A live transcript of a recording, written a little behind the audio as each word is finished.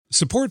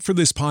Support for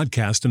this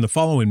podcast and the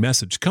following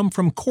message come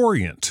from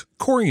Corient.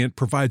 Corient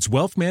provides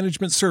wealth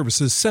management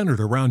services centered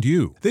around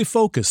you. They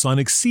focus on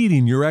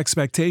exceeding your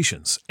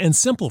expectations and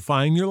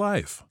simplifying your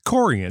life.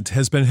 Corient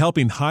has been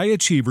helping high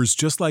achievers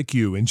just like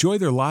you enjoy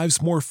their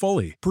lives more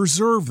fully,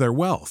 preserve their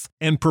wealth,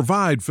 and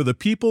provide for the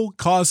people,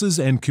 causes,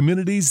 and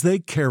communities they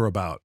care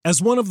about. As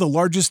one of the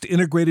largest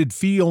integrated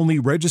fee-only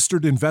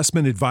registered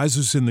investment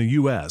advisors in the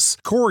U.S.,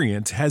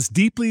 Corient has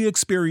deeply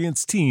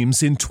experienced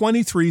teams in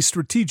 23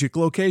 strategic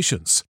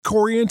locations.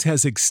 Corient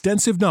has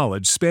extensive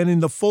knowledge spanning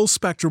the full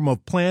spectrum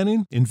of planning,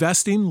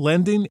 investing,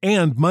 lending,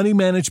 and money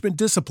management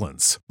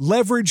disciplines.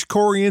 Leverage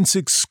Corient's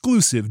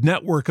exclusive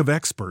network of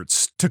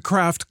experts to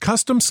craft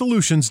custom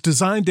solutions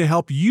designed to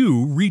help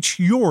you reach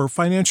your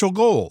financial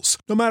goals,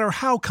 no matter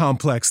how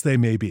complex they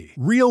may be.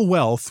 Real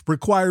wealth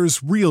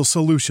requires real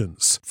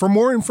solutions. For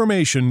more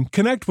information,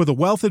 connect with a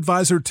wealth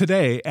advisor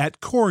today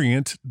at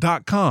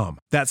Corient.com.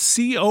 That's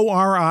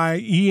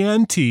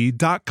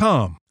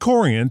Corient.com.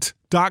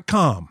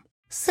 Corient.com.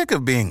 Sick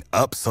of being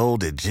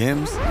upsold at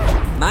gyms?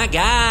 My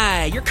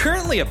guy, you're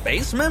currently a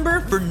base member?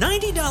 For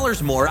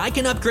 $90 more, I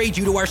can upgrade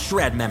you to our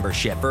Shred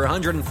membership. For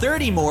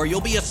 $130 more,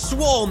 you'll be a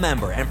Swole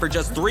member. And for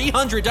just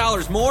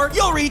 $300 more,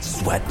 you'll reach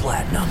Sweat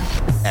Platinum.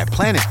 At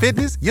Planet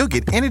Fitness, you'll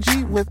get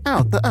energy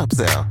without the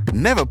upsell.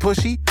 Never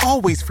pushy,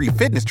 always free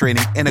fitness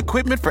training and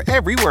equipment for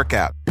every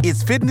workout.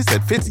 It's fitness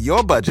that fits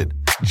your budget.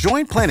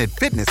 Join Planet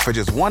Fitness for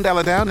just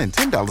 $1 down and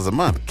 $10 a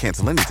month.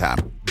 Cancel anytime.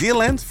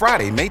 Deal ends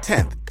Friday, May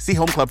 10th. See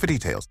Home Club for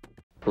details.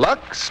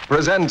 Lux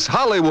presents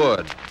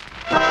Hollywood.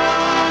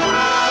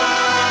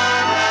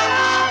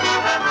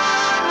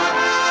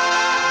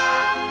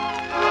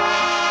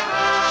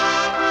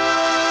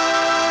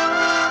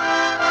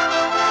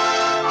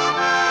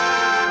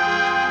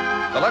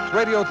 The Lux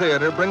Radio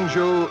Theater brings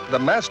you The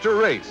Master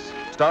Race,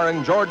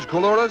 starring George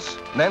Coulouris,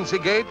 Nancy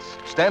Gates,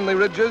 Stanley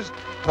Ridges,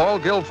 Paul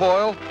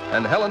Guilfoyle,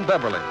 and Helen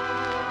Beverly.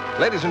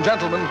 Ladies and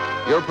gentlemen,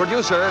 your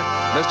producer,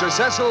 Mr.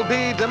 Cecil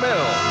B.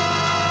 DeMille.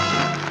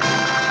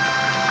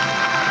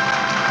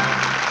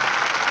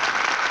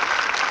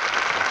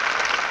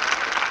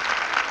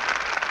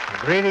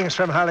 Greetings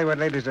from Hollywood,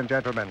 ladies and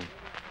gentlemen.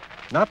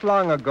 Not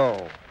long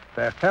ago,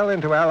 there fell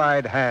into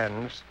Allied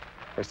hands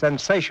a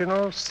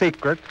sensational,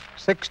 secret,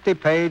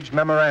 60-page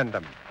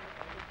memorandum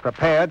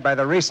prepared by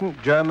the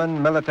recent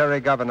German military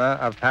governor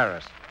of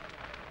Paris.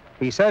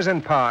 He says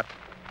in part,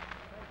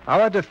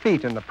 our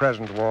defeat in the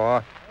present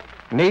war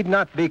need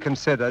not be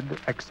considered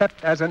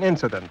except as an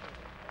incident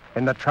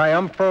in the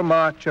triumphal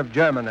march of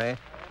Germany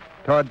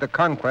toward the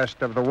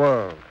conquest of the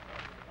world.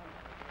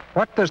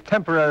 What does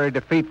temporary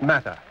defeat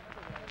matter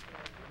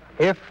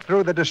if,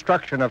 through the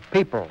destruction of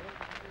people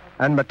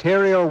and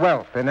material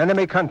wealth in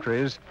enemy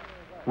countries,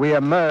 we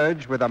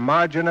emerge with a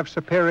margin of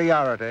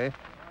superiority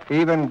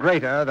even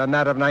greater than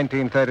that of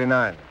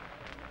 1939?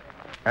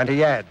 And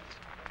he adds,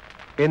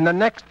 in the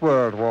next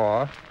World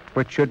War,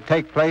 which should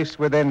take place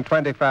within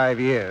 25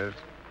 years,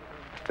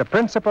 the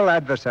principal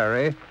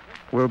adversary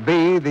will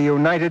be the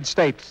United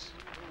States,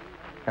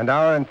 and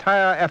our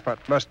entire effort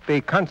must be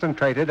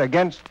concentrated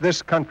against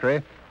this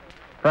country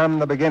from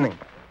the beginning.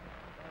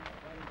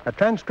 A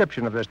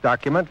transcription of this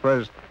document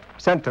was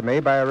sent to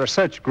me by a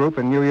research group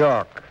in New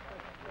York,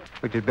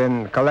 which had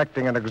been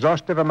collecting an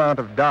exhaustive amount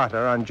of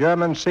data on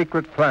German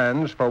secret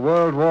plans for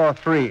World War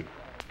III.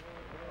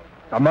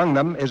 Among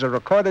them is a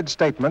recorded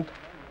statement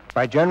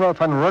by General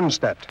von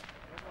Rundstedt,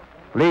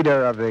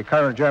 leader of the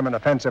current German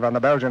offensive on the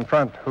Belgian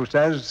front, who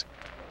says,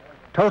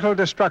 total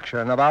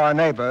destruction of our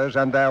neighbors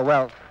and their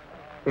wealth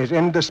is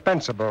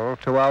indispensable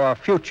to our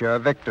future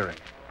victory.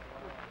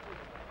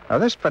 Now,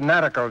 this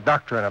fanatical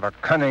doctrine of a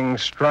cunning,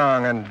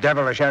 strong, and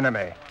devilish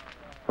enemy,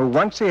 who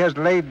once he has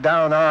laid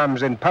down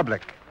arms in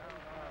public,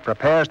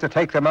 prepares to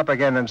take them up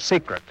again in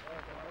secret,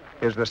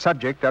 is the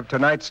subject of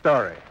tonight's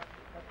story,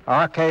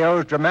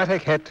 RKO's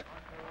dramatic hit,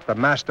 The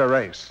Master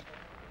Race.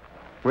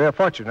 We are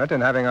fortunate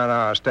in having on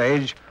our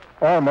stage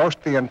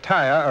almost the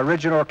entire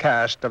original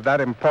cast of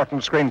that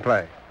important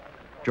screenplay.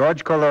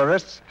 George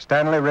Coulouris,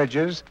 Stanley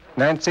Ridges,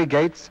 Nancy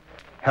Gates,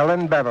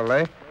 Helen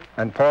Beverly,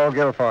 and Paul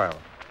Guilfoyle.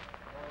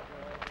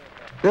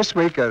 This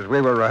week, as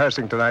we were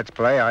rehearsing tonight's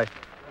play, I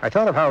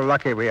thought of how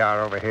lucky we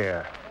are over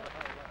here.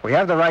 We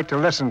have the right to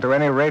listen to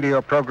any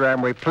radio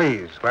program we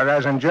please,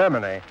 whereas in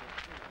Germany,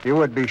 you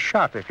would be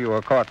shot if you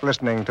were caught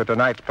listening to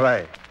tonight's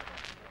play.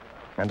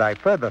 And I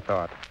further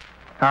thought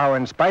how,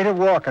 in spite of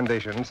war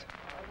conditions,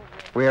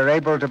 we are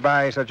able to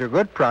buy such a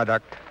good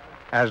product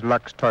as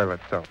Lux toilet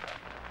soap.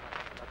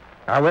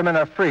 Our women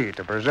are free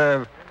to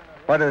preserve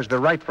what is the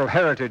rightful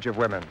heritage of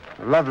women,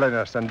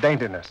 loveliness and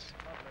daintiness.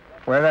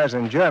 Whereas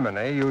in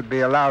Germany, you'd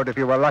be allowed, if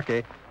you were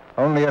lucky,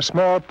 only a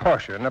small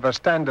portion of a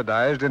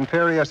standardized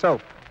inferior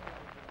soap.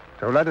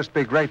 So let us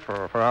be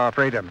grateful for our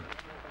freedom.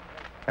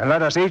 And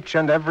let us each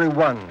and every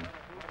one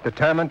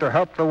determined to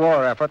help the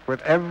war effort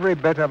with every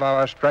bit of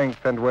our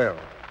strength and will.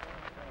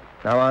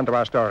 Now on to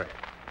our story.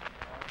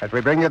 As we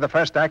bring you the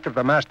first act of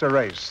The Master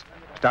Race,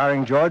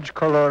 starring George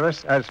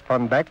Coulouris as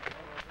von Beck,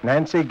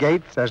 Nancy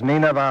Gates as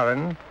Nina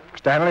Varin,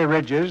 Stanley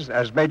Ridges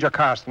as Major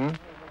Carson,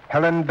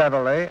 Helen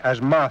Beverly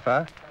as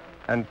Martha,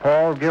 and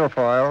Paul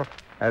Guilfoyle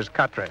as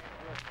Katri.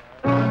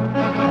 In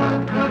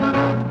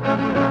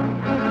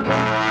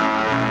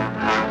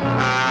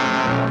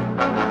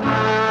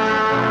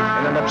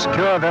an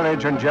obscure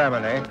village in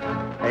Germany,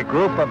 a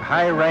group of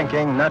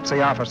high-ranking Nazi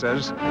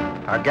officers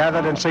are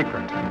gathered in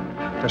secret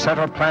to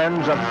settle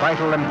plans of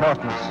vital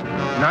importance,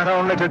 not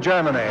only to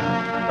Germany,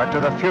 but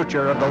to the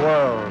future of the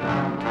world.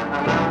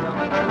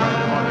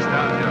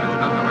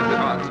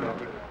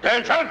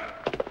 Attention!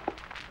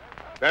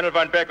 Colonel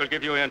von Beck will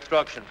give you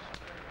instructions.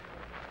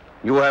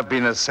 You have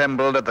been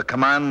assembled at the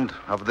command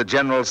of the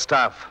General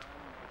Staff.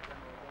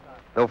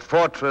 The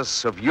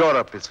fortress of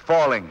Europe is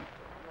falling.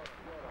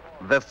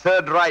 The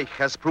Third Reich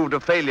has proved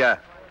a failure.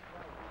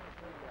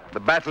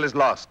 The battle is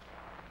lost.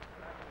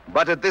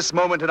 But at this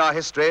moment in our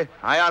history,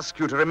 I ask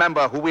you to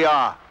remember who we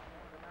are.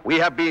 We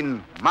have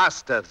been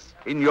masters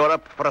in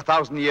Europe for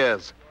 1,000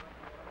 years.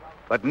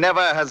 But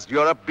never has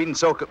Europe been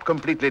so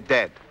completely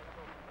dead.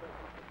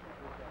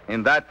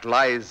 In that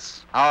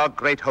lies our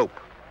great hope.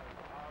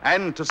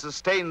 And to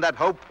sustain that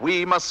hope,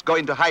 we must go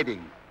into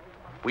hiding.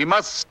 We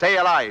must stay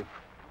alive,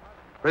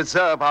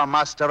 preserve our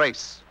master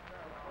race.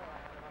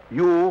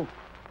 You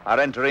are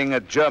entering a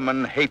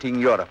German-hating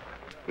Europe.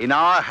 In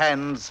our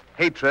hands,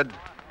 hatred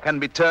can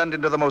be turned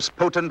into the most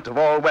potent of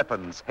all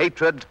weapons.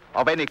 Hatred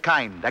of any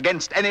kind,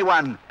 against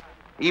anyone,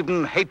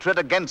 even hatred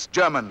against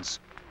Germans.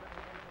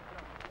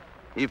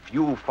 If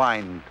you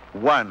find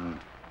one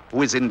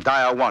who is in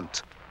dire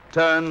want,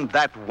 turn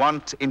that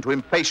want into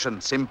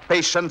impatience,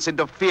 impatience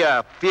into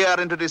fear, fear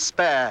into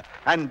despair,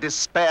 and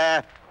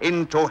despair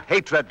into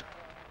hatred.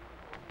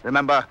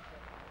 Remember,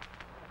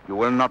 you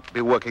will not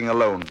be working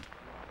alone.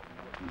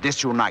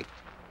 Disunite,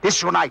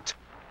 disunite,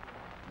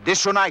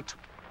 disunite,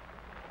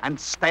 and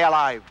stay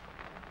alive.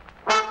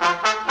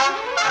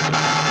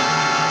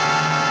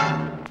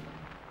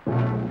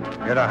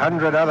 In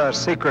 100 other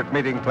secret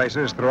meeting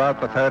places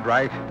throughout the Third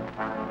Reich,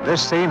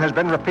 this scene has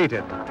been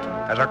repeated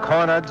as a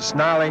cornered,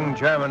 snarling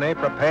Germany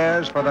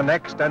prepares for the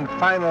next and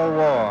final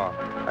war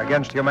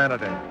against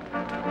humanity.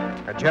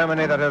 A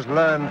Germany that has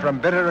learned from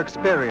bitter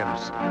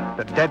experience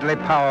the deadly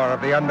power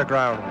of the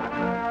underground.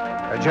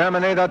 A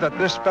Germany that at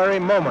this very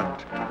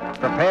moment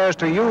prepares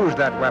to use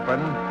that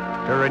weapon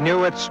to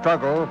renew its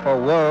struggle for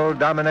world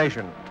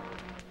domination.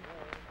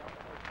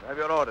 Have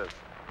your orders.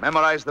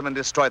 Memorize them and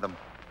destroy them.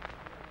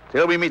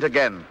 Till we meet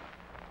again.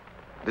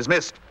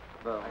 Dismissed.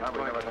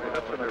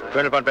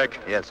 Colonel von Beck.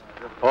 Yes.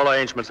 All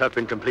arrangements have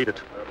been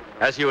completed.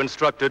 As you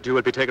instructed, you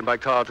will be taken by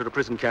car to the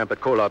prison camp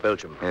at Kolar,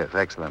 Belgium. Yes,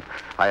 excellent.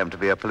 I am to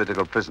be a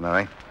political prisoner,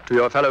 eh? To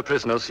your fellow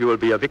prisoners, you will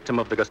be a victim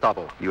of the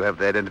Gestapo. You have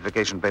the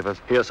identification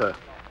papers? Here, sir.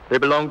 They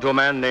belong to a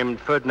man named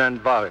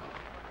Ferdinand Warin.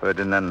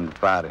 Ferdinand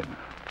Warin.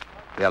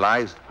 The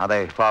Allies, are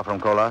they far from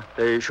Kolar?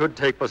 They should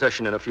take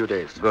possession in a few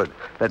days. Good.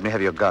 Let me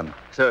have your gun.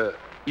 Sir,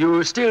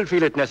 you still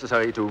feel it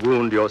necessary to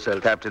wound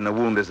yourself? Captain, a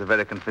wound is a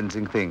very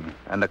convincing thing,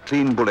 and a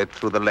clean bullet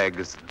through the leg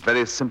is a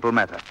very simple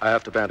matter. I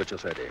have the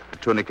bandages ready. The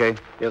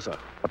tourniquet? Yes, sir.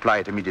 Apply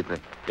it immediately.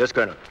 Yes,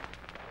 Colonel.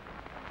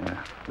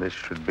 Yeah, this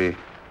should be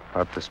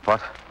about the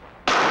spot.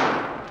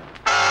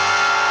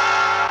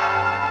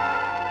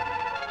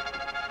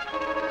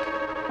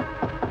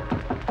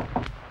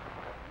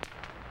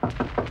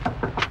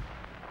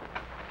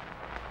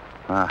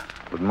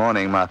 Good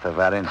morning, Martha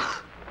Warin.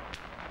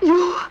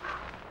 You,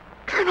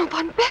 Colonel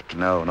von Beck?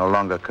 No, no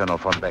longer Colonel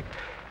von Beck.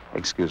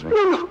 Excuse me.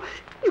 No,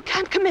 you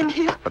can't come in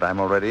here. But I'm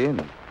already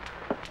in.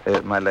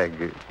 My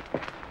leg.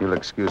 You'll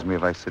excuse me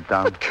if I sit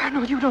down. But,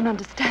 Colonel, you don't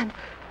understand.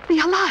 The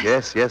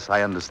Allies. Yes,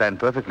 I understand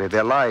perfectly. The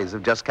Allies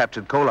have just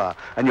captured Kolar,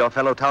 and your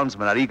fellow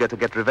townsmen are eager to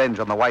get revenge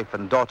on the wife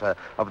and daughter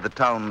of the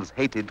town's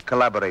hated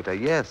collaborator.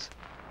 Yes,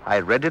 I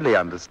readily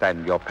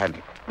understand your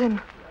panic.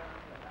 Then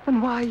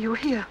why are you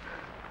here?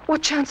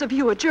 What chance have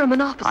you, a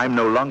German officer? I'm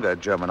no longer a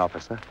German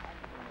officer.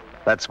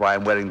 That's why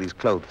I'm wearing these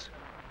clothes.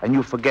 And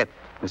you forget,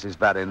 Mrs.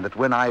 Warin, that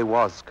when I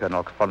was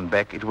Colonel von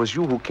Beck, it was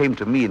you who came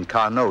to me in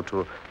Carnot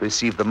to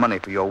receive the money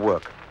for your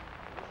work.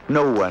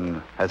 No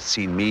one has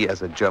seen me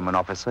as a German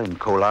officer in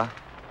Kolar.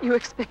 You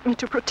expect me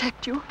to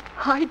protect you,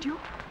 hide you?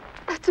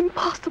 That's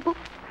impossible.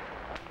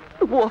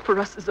 The war for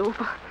us is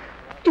over.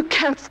 You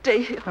can't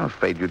stay here. I'm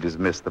afraid you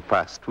dismiss the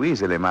past too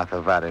easily,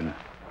 Martha Warin.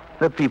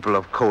 The people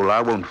of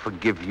Kolar won't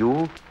forgive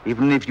you,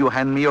 even if you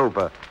hand me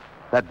over.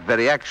 That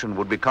very action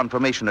would be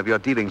confirmation of your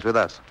dealings with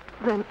us.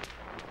 Then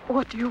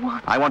what do you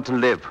want? I want to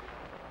live.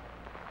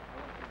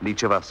 And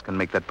each of us can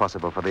make that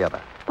possible for the other.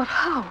 But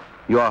how?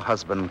 Your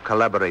husband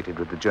collaborated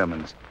with the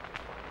Germans.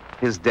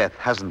 His death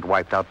hasn't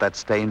wiped out that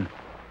stain.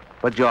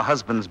 But your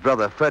husband's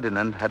brother,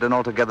 Ferdinand, had an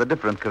altogether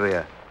different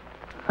career.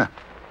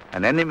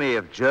 An enemy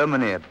of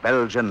Germany, a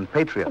Belgian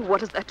patriot. What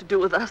has that to do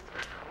with us?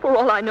 For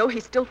all I know,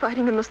 he's still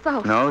fighting in the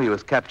South. No, he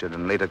was captured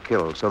and later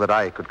killed so that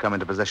I could come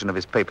into possession of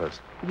his papers.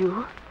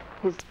 You?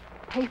 His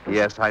papers.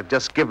 Yes, I've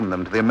just given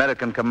them to the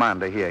American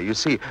commander here. You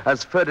see,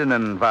 as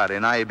Ferdinand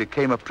Varin, I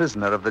became a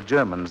prisoner of the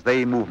Germans.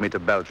 They moved me to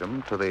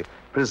Belgium, to the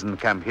prison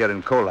camp here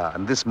in Kola.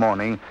 And this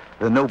morning,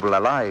 the noble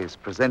allies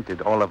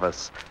presented all of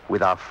us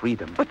with our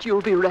freedom. But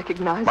you'll be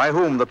recognized. By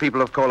whom? The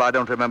people of Kola. I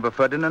don't remember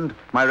Ferdinand.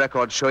 My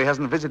records show he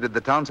hasn't visited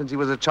the town since he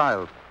was a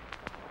child.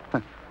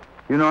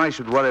 You know, I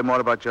should worry more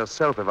about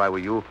yourself if I were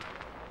you.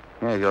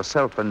 Yeah,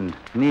 yourself and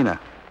Nina.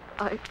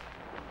 I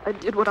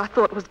did what I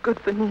thought was good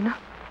for Nina,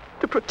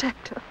 to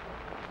protect her.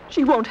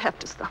 She won't have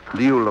to suffer.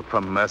 Do you look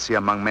for mercy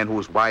among men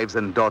whose wives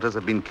and daughters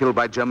have been killed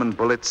by German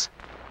bullets?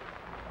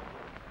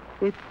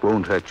 It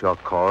won't hurt your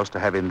cause to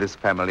have in this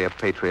family a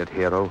patriot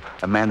hero,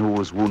 a man who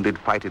was wounded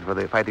fighting for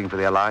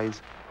the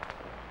Allies.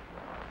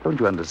 Don't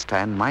you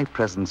understand? My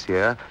presence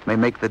here may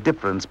make the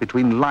difference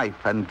between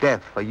life and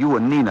death for you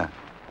and Nina.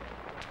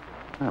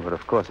 But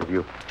of course, if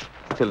you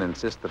still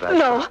insist that I...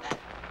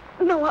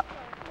 No,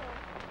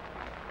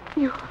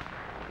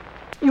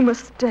 You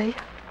must stay.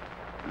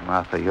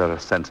 Martha, you're a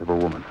sensible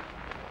woman.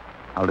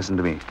 Now listen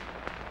to me.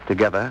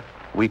 Together,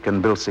 we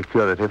can build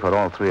security for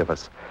all three of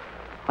us.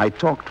 I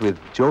talked with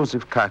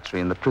Joseph Cartry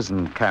in the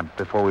prison camp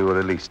before we were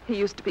released. He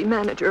used to be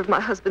manager of my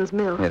husband's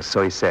mill. Yes,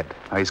 so he said.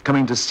 Now, he's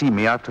coming to see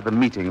me after the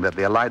meeting that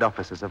the Allied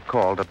officers have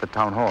called at the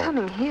town hall.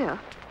 Coming here?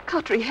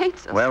 Cartry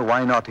hates us. Well,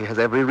 why not? He has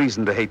every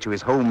reason to hate you.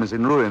 His home is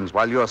in ruins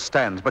while yours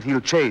stands, but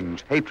he'll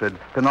change. Hatred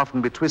can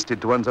often be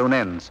twisted to one's own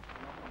ends.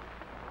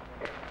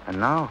 And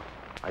now,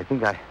 I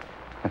think I'd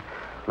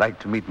like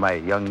to meet my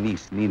young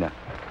niece, Nina.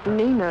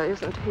 Nina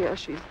isn't here.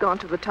 She's gone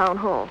to the town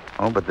hall.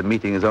 Oh, but the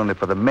meeting is only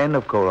for the men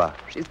of Kola.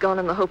 She's gone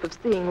in the hope of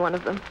seeing one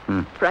of them.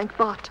 Frank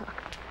Bartok,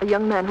 a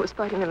young man who was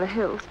fighting in the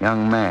hills.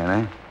 Young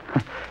man,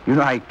 eh? You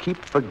know, I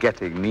keep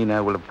forgetting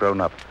Nina will have grown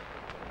up.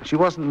 She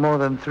wasn't more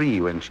than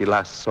 3 when she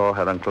last saw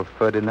her Uncle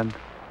Ferdinand.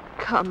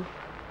 Come.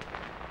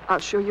 I'll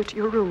show you to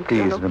your room,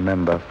 Please Colonel.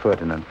 remember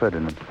Ferdinand.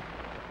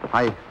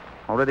 I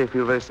already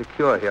feel very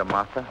secure here,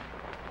 Martha.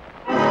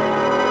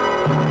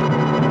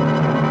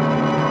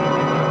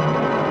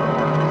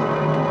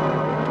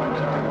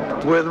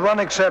 With one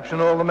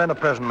exception, all the men are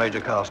present, Major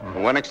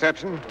Carson. One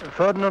exception?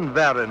 Ferdinand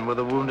Varin with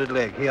a wounded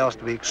leg. He asked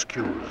to be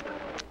excused.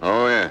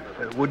 Oh, yeah.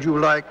 Would you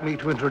like me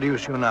to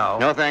introduce you now?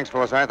 No, thanks,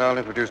 Forsyth. I'll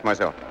introduce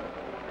myself.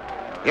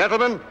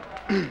 Gentlemen,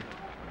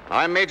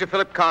 I'm Major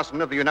Philip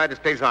Carson of the United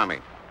States Army.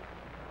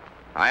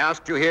 I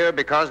asked you here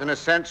because, in a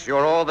sense,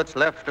 you're all that's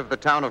left of the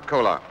town of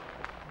Kola.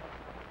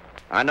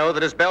 I know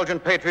that as Belgian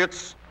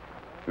patriots,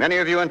 many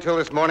of you until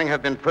this morning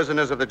have been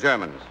prisoners of the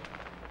Germans.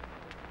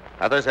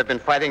 Others have been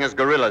fighting as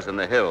guerrillas in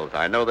the hills.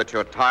 I know that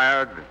you're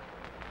tired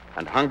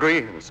and hungry,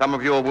 and some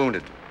of you are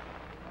wounded.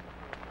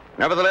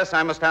 Nevertheless,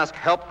 I must ask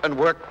help and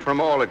work from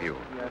all of you.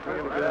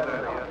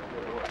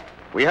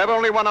 We have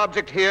only one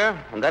object here,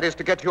 and that is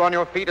to get you on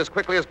your feet as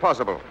quickly as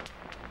possible.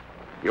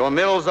 Your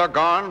mills are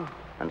gone,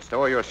 and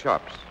so are your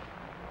shops.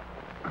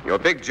 Your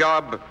big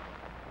job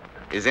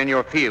is in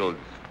your fields.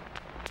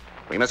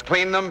 We must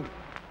clean them,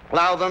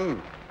 plow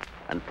them,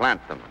 and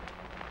plant them.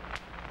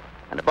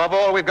 And above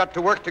all, we've got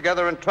to work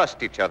together and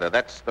trust each other.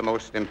 That's the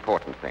most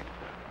important thing.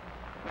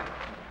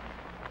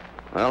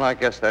 Well, I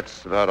guess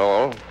that's about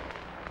all.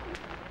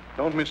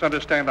 Don't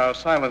misunderstand our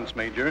silence,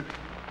 Major.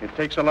 It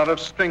takes a lot of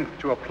strength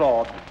to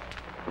applaud.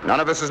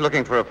 None of us is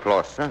looking for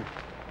applause, sir.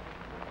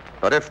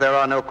 But if there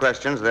are no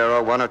questions, there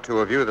are 1 or 2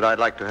 of you that I'd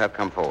like to have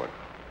come forward.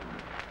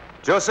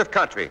 Joseph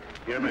Cartry.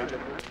 Here,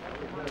 Major.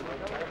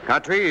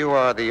 Cartry, you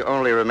are the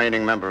only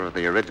remaining member of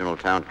the original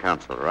town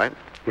council, right?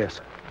 Yes,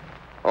 sir.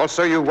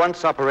 Also, you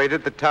once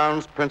operated the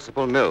town's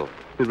principal mill.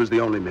 It was the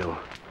only mill.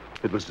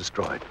 It was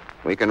destroyed.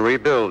 We can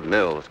rebuild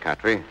mills,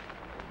 Cartry.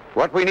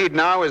 What we need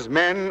now is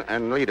men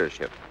and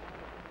leadership.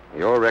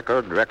 Your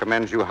record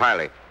recommends you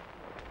highly.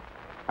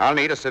 I'll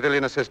need a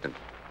civilian assistant.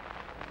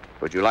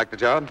 Would you like the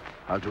job?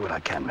 I'll do what I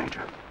can,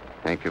 Major.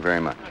 Thank you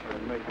very much.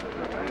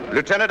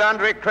 Lieutenant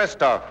Andrei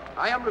Krestov.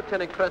 I am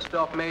Lieutenant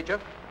Krestov, Major.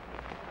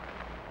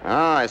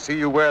 Ah, I see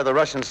you wear the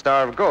Russian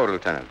Star of Gold,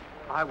 Lieutenant.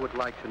 I would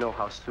like to know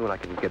how soon I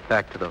can get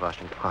back to the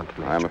Russian front,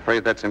 Major. I'm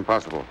afraid that's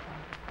impossible.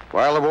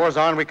 While the war's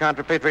on, we can't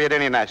repatriate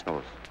any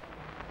nationals.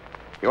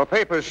 Your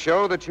papers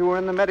show that you were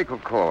in the medical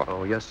corps.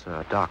 Oh, yes,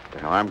 sir, doctor.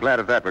 Now, I'm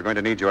glad of that. We're going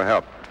to need your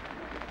help.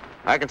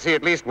 I can see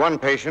at least one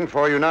patient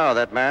for you now,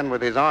 that man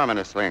with his arm in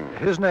a sling.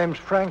 His name's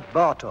Frank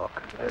Bartok.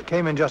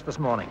 Came in just this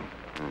morning.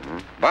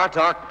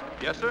 Bartok.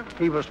 Yes, sir?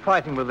 He was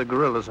fighting with the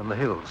guerrillas in the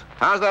hills.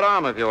 How's that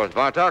arm of yours,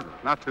 Bartok?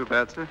 Not too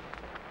bad, sir.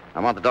 I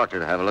want the doctor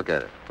to have a look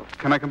at it.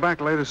 Can I come back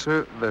later,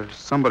 sir? There's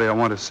somebody I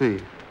want to see.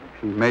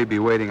 She may be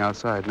waiting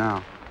outside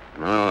now.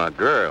 Oh, a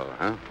girl,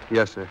 huh?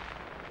 Yes, sir.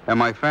 And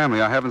my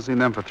family, I haven't seen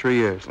them for 3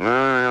 years.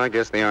 Well, I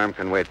guess the arm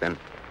can wait then.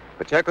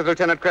 But check with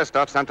Lieutenant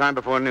Krestov sometime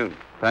before noon.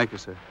 Thank you,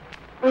 sir.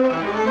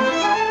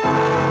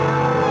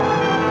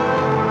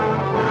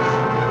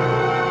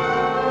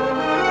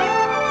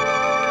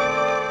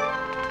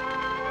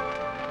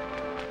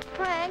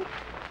 Frank.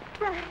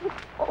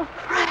 Oh,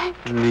 Frank.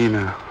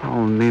 Nina.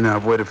 Oh, Nina,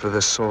 I've waited for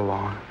this so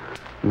long.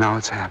 Now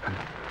it's happened.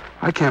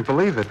 I can't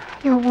believe it.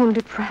 You're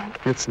wounded, Frank.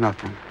 It's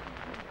nothing.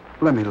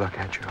 Let me look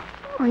at you.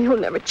 Oh, you'll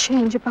never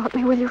change about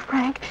me, will you,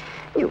 Frank?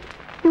 You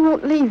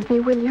won't leave me,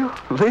 will you?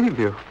 Leave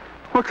you?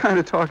 What kind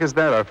of talk is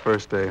that, our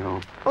first day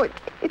home? Oh,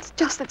 it's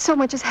just that so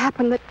much has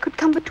happened that could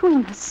come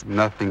between us.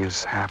 Nothing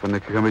has happened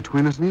that could come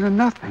between us, Nina,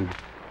 nothing.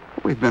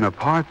 We've been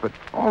apart, but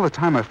all the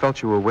time I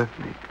felt you were with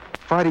me,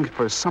 fighting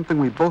for something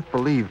we both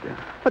believed in.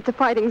 But the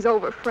fighting's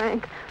over,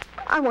 Frank.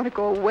 I want to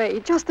go away,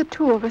 just the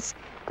two of us,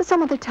 to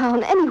some other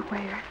town,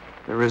 anywhere.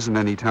 There isn't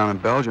any town in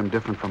Belgium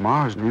different from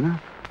ours,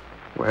 Nina.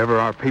 Wherever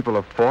our people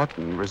have fought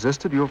and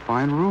resisted, you'll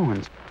find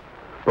ruins.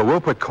 But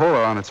we'll put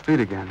Kolar on its feet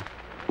again.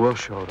 We'll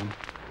show them.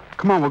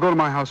 Come on, we'll go to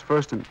my house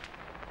first and...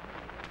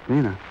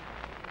 Nina,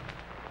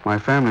 my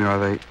family, are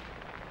they...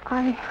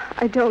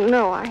 I don't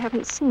know. I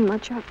haven't seen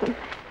much of them.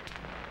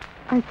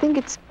 I think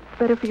it's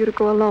better for you to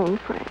go alone,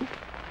 Frank.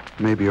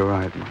 Maybe you're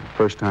right. My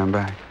first time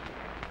back.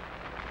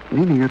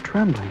 Nina, you're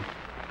trembling.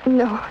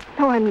 No,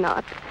 I'm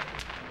not.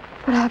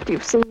 But after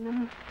you've seen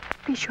them,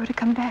 be sure to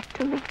come back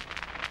to me.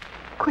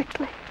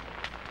 Quickly.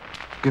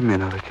 Give me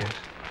another kiss.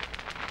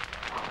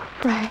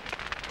 Oh,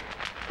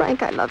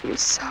 Frank, I love you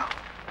so.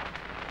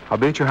 I'll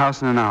be at your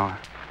house in an hour.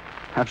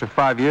 After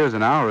 5 years,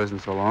 an hour isn't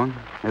so long,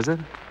 is it?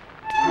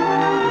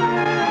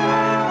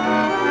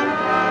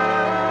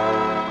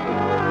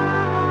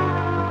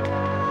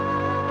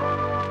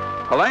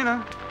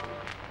 Helena!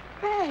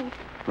 Frank!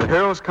 The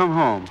hero's come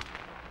home.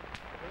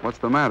 What's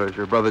the matter? Has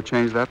your brother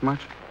changed that much?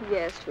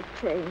 Yes, you've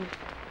changed.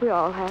 We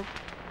all have.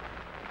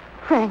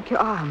 Frank, your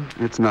arm.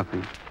 It's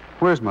nothing.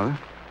 Where's Mother?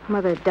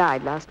 Mother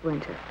died last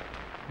winter.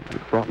 You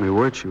brought me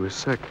word she was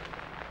sick.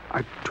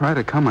 I tried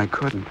to come, I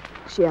couldn't.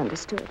 She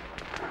understood.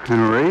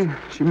 And Marie,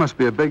 she must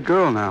be a big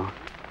girl now.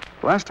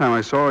 Last time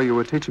I saw her, you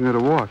were teaching her to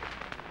walk.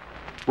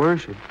 Where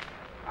is she?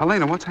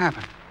 Helena, what's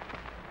happened?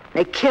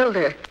 They killed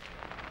her.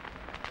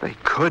 They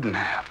couldn't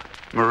have.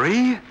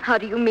 Marie? How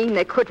do you mean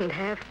they couldn't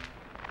have?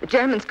 The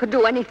Germans could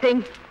do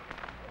anything.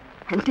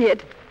 And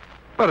did.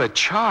 But a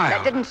child.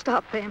 That didn't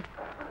stop them.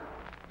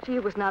 She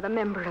was not a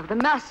member of the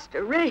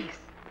master race.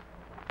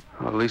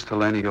 Well, at least,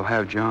 Helena, you'll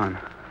have John.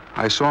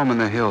 I saw him in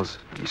the hills.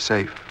 He's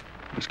safe.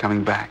 He's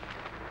coming back.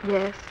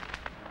 Yes.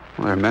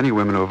 Well, there are many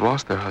women who have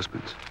lost their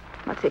husbands.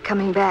 What's he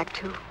coming back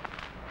to?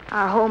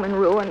 Our home in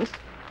ruins.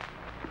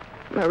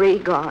 Marie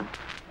gone.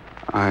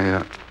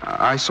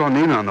 I saw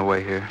Nina on the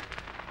way here.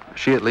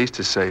 She at least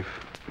is safe.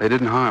 They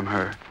didn't harm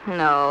her.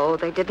 No,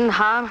 they didn't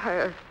harm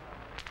her.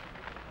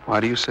 Why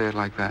do you say it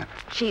like that?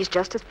 She's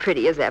just as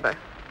pretty as ever.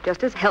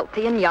 Just as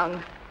healthy and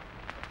young.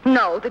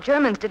 No, the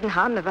Germans didn't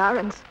harm the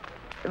Varens.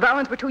 The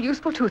Varens were too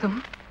useful to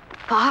them.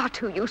 Far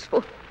too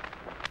useful.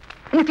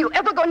 And if you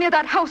ever go near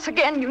that house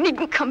again, you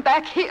needn't come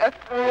back here.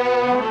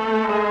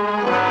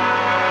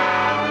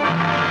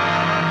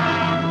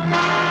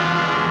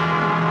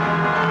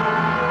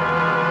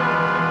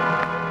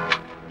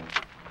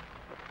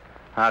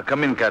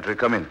 Come in, Katri,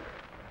 come in.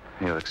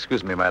 You'll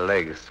excuse me, my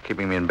leg is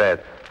keeping me in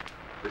bed.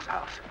 This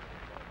house.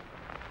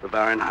 The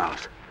Baron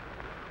house.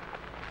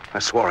 I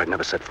swore I'd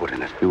never set foot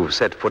in it. You've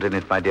set foot in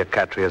it, my dear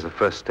Katri, as the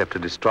first step to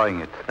destroying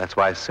it. That's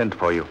why I sent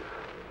for you.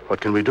 What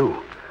can we do?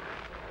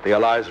 The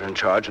Allies are in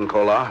charge in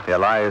Kolar. The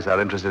Allies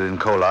are interested in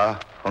Kolar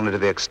only to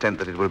the extent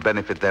that it will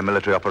benefit their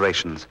military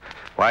operations.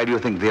 Why do you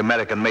think the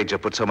American major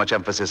put so much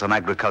emphasis on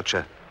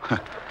agriculture?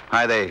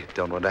 Why, they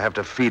don't want to have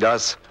to feed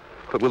us.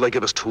 But will they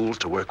give us tools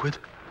to work with?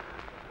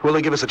 Will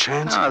they give us a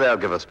chance? No, they'll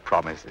give us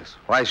promises.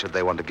 Why should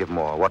they want to give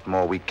more? What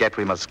more we get,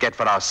 we must get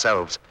for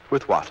ourselves.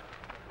 With what?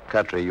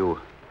 Katri, you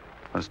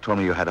once told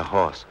me you had a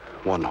horse.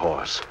 One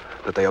horse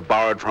that they have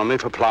borrowed from me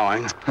for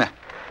plowing.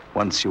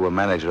 Once you were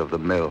manager of the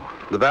mill.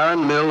 The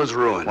Varin mill is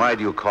ruined. Why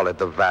do you call it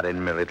the Varin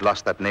mill? It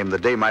lost that name the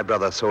day my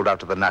brother sold out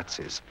to the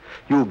Nazis.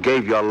 You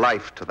gave your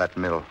life to that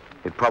mill.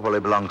 It probably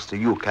belongs to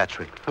you,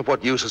 Katri. Of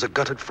what use is a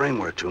gutted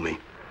framework to me?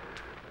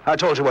 I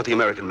told you what the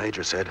American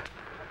major said.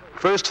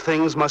 First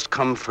things must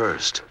come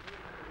first.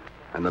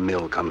 And the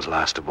mill comes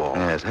last of all.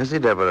 Yes. Has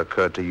it ever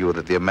occurred to you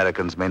that the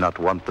Americans may not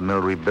want the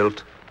mill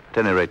rebuilt? At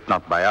any rate,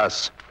 not by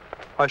us.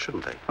 Why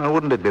shouldn't they? Well,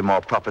 wouldn't it be more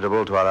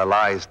profitable to our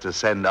allies to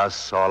send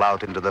us all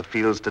out into the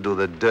fields to do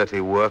the dirty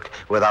work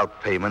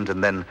without payment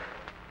and then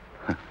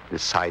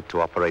decide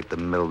to operate the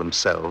mill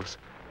themselves?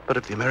 But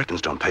if the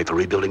Americans don't pay for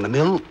rebuilding the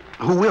mill,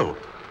 who will?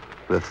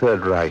 The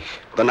Third Reich.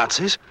 The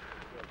Nazis?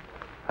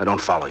 I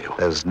don't follow you.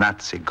 There's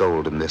Nazi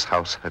gold in this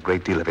house, a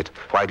great deal of it.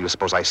 Why do you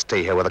suppose I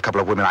stay here with a couple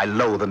of women I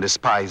loathe and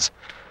despise?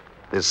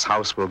 This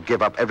house will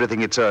give up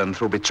everything it's earned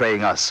through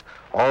betraying us.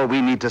 All we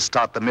need to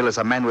start the mill is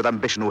a man with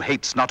ambition who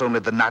hates not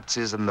only the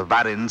Nazis and the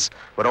Varins,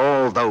 but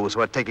all those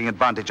who are taking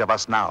advantage of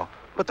us now.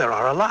 But they're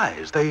our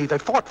allies. They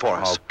fought for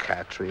us. Oh,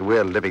 Katri,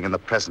 we're living in the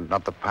present,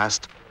 not the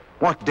past.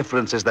 What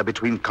difference is there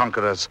between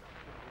conquerors?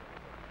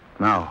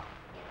 Now,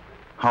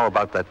 how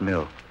about that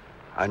mill?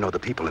 I know the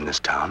people in this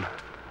town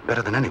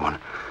better than anyone.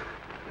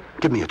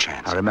 Give me a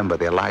chance. Now, remember,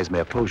 the Allies may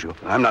oppose you.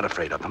 I'm not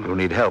afraid of them. You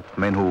need help,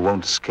 men who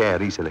won't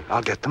scare easily.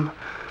 I'll get them.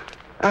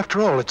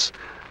 After all, it's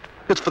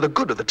for the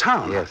good of the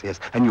town. Yes.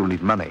 And you'll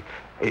need money.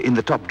 In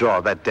the top drawer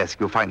of that desk,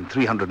 you'll find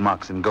 300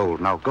 marks in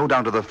gold. Now, go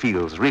down to the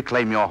fields,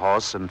 reclaim your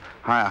horse, and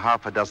hire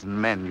half a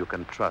dozen men you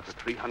can trust.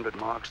 300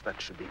 marks,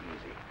 that should be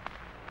easy.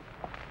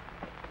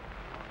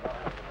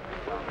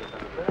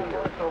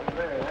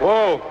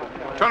 Whoa.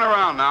 Turn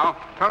around now.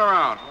 Turn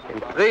around.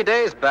 In 3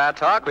 days,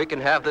 Bartok, we can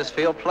have this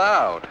field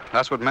plowed.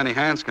 That's what many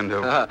hands can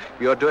do.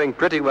 You're doing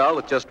pretty well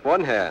with just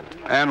one hand.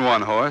 And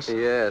one horse.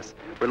 Yes.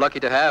 We're lucky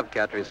to have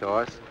Cattry's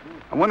horse.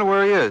 I wonder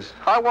where he is.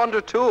 I wonder,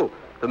 too.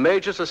 The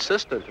major's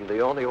assistant and the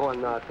only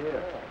one not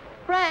here.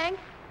 Frank?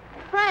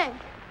 Frank?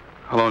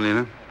 Hello,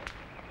 Nina.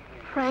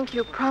 Frank,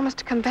 you promised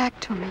to come back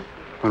to me.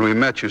 When we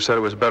met, you said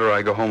it was better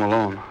I go home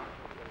alone.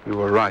 You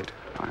were right.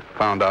 I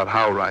found out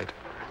how right.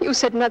 You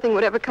said nothing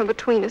would ever come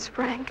between us,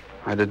 Frank.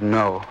 I didn't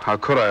know. How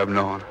could I have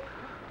known?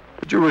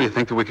 Did you really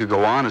think that we could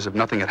go on as if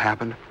nothing had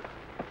happened?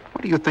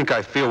 What do you think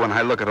I feel when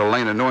I look at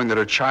Elena, knowing that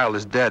her child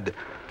is dead,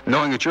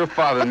 knowing that your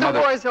father and mother...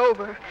 But the war's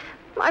over.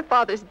 My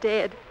father's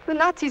dead. The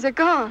Nazis are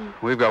gone.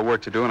 We've got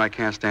work to do, and I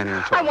can't stand here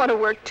and talk. I want to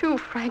work, too,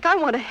 Frank. I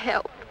want to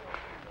help.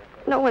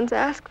 No one's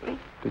asked me.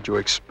 Did you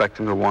expect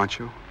them to want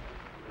you?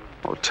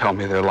 Oh, tell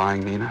me they're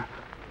lying, Nina.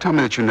 Tell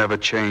me that you never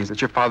changed,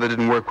 that your father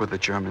didn't work with the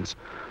Germans,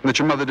 and that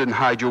your mother didn't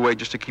hide you away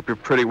just to keep you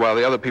pretty while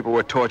the other people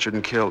were tortured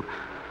and killed.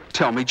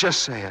 Tell me,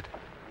 just say it.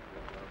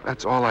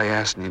 That's all I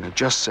ask, Nina.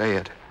 Just say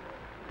it.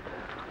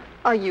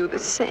 Are you the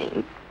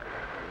same?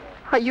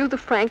 Are you the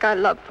Frank I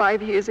loved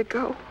 5 years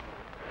ago?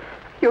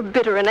 You're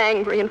bitter and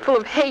angry and full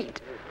of hate.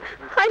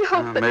 I'd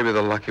hope that... Maybe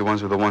the lucky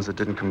ones were the ones that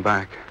didn't come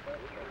back.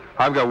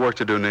 I've got work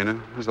to do, Nina.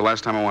 This is the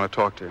last time I want to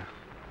talk to you.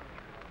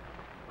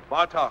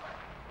 Bartok.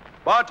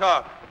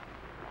 Bartok.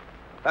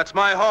 That's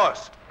my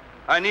horse.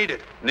 I need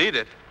it. Need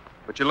it?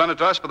 But you lent it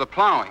to us for the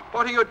plowing.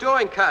 What are you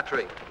doing,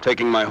 Cattry?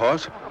 Taking my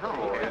horse?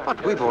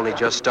 But we've only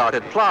just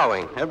started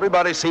plowing.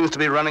 Everybody seems to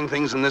be running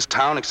things in this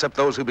town except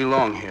those who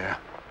belong here.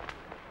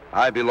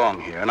 I belong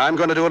here, and I'm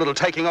going to do a little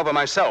taking over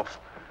myself,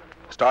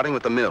 starting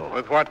with the mill.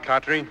 With what,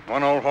 Cattry?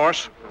 One old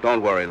horse?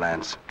 Don't worry,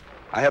 Lance.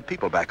 I have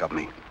people back of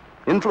me.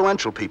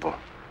 Influential people.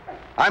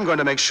 I'm going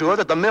to make sure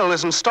that the mill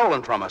isn't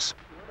stolen from us.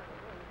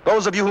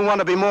 Those of you who want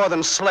to be more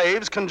than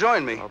slaves can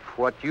join me. Of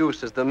what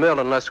use is the mill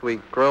unless we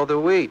grow the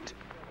wheat?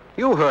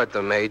 You heard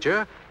the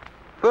Major.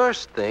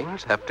 First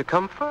things have to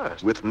come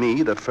first. With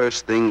me, the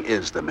first thing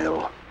is the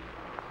mill.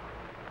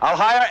 I'll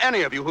hire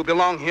any of you who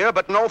belong here,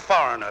 but no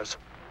foreigners.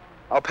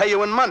 I'll pay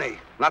you in money,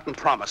 not in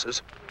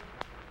promises.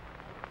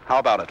 How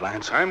about it,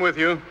 Lance? I'm with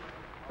you.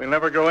 We'll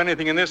never grow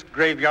anything in this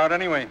graveyard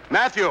anyway.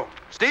 Matthew,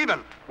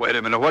 Stephen. Wait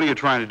a minute. What are you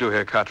trying to do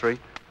here, Cattry?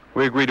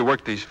 We agreed to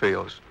work these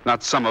fields.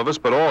 Not some of us,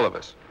 but all of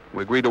us.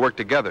 We agreed to work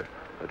together.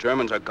 The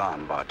Germans are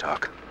gone,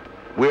 Bartok.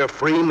 We're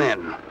free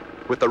men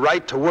with the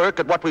right to work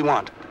at what we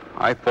want.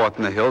 I fought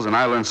in the hills, and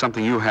I learned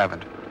something you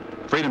haven't.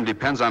 Freedom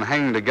depends on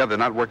hanging together,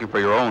 not working for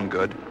your own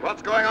good.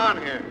 What's going on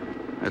here?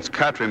 It's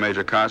Cattry,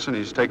 Major Carson.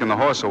 He's taken the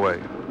horse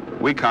away.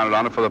 We counted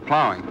on it for the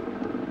plowing.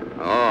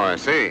 Oh, I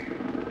see.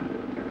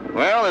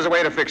 Well, there's a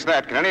way to fix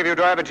that. Can any of you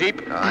drive a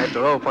Jeep? I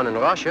drove one in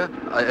Russia.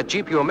 A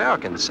Jeep you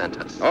Americans sent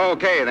us.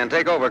 Okay, then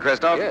take over,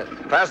 Christoph. Yes.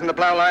 Fasten the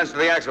plow lines to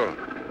the axle.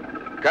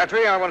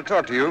 Cattry, I want to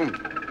talk to you.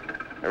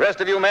 The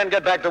rest of you men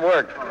get back to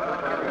work.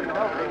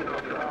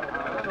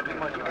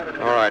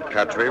 All right,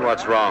 Cattry,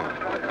 what's wrong?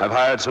 I've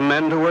hired some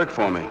men to work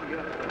for me,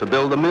 to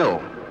build the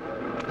mill.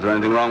 Is there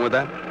anything wrong with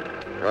that?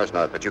 Of course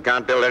not, but you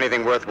can't build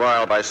anything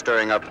worthwhile by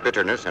stirring up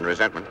bitterness and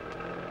resentment.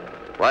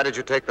 Why did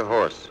you take the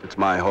horse? It's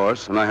my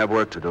horse, and I have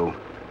work to do.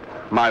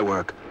 My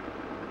work.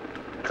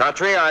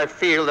 Cattry, I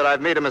feel that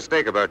I've made a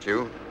mistake about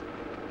you.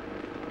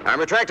 I'm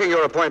retracting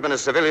your appointment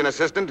as civilian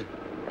assistant,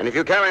 and if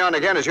you carry on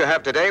again as you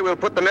have today, we'll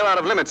put the mill out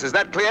of limits. Is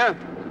that clear?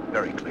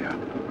 Very clear.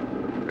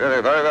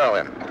 Very, very well,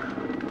 then.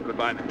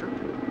 Goodbye, Major.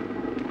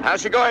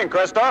 How's she going,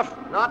 Christoph?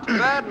 Not too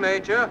bad,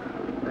 Major.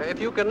 If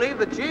you can leave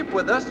the Jeep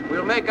with us,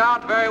 we'll make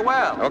out very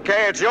well.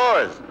 Okay, it's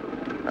yours.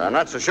 I'm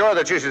not so sure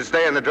that you should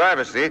stay in the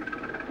driver's seat.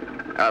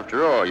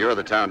 After all, you're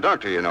the town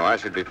doctor, you know. I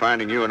should be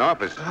finding you an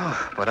office.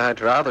 But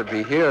I'd rather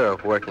be here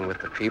working with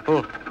the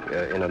people.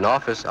 In an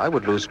office, I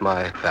would lose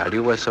my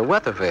value as a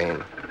weather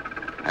vane.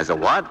 As a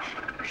what?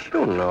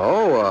 You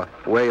know,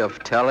 a way of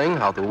telling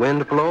how the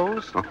wind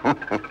blows.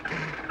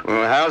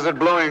 Well, how's it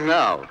blowing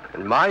now?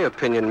 In my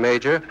opinion,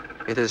 Major,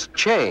 it has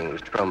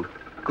changed from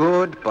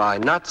good by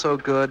not so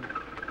good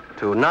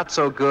to not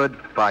so good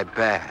by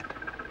bad.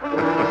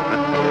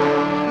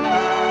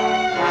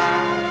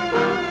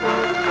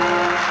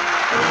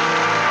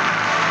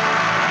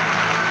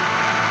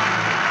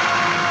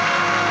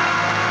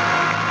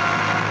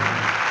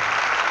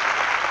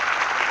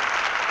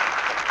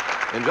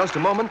 In just a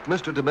moment,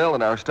 Mr. DeMille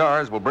and our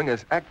stars will bring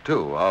us Act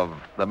Two of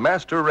The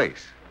Master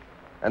Race.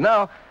 And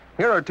now,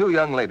 here are two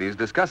young ladies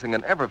discussing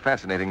an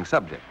ever-fascinating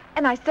subject.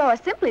 And I saw a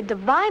simply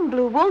divine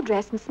blue wool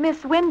dress in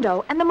Smith's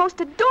window and the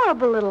most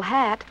adorable little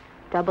hat.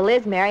 Trouble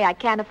is, Mary, I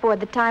can't afford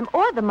the time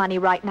or the money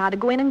right now to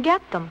go in and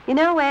get them. You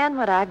know, Ann,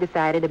 what I've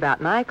decided about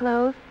my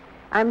clothes?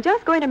 I'm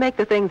just going to make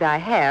the things I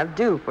have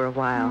do for a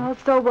while. Oh,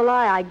 so will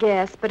I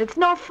guess, but it's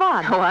no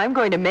fun. Oh, I'm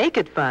going to make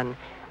it fun.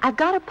 I've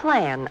got a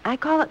plan. I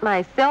call it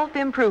my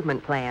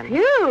self-improvement plan.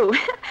 Phew!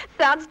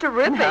 Sounds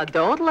terrific. Now,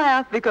 don't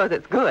laugh because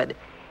it's good.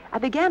 I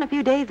began a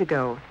few days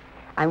ago.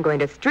 I'm going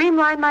to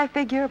streamline my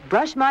figure,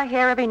 brush my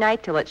hair every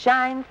night till it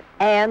shines,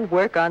 and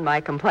work on my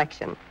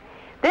complexion.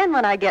 Then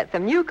when I get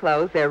some new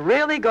clothes, they're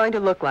really going to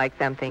look like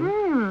something.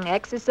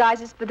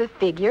 Exercises for the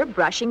figure,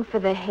 brushing for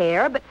the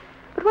hair, but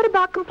what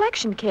about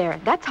complexion care?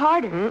 That's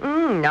harder.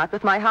 Not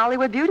with my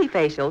Hollywood beauty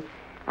facials.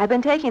 I've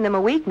been taking them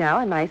a week now,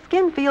 and my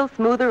skin feels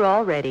smoother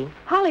already.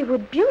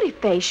 Hollywood beauty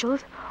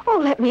facials? Oh,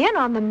 let me in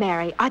on them,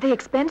 Mary. Are they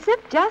expensive?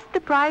 Just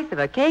the price of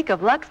a cake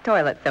of Lux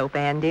toilet soap,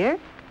 Ann, dear.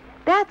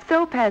 That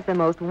soap has the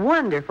most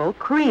wonderful,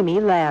 creamy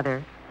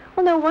lather.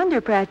 Well, no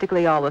wonder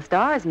practically all the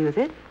stars use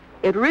it.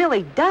 It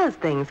really does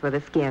things for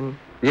the skin.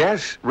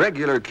 Yes,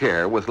 regular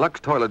care with Lux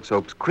Toilet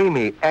Soap's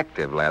creamy,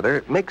 active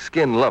lather makes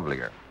skin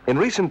lovelier. In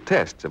recent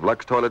tests of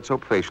Lux Toilet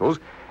Soap facials,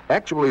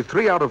 actually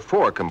 3 out of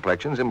 4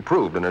 complexions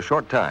improved in a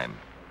short time.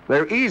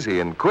 They're easy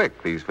and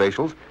quick, these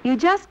facials. You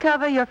just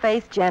cover your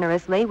face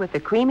generously with the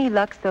creamy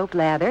Lux soap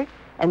lather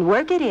and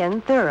work it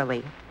in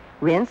thoroughly.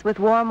 Rinse with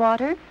warm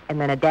water and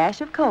then a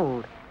dash of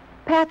cold.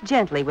 Pat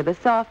gently with a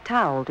soft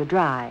towel to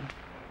dry.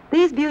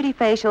 These beauty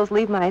facials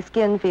leave my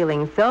skin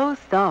feeling so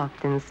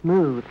soft and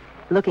smooth,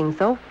 looking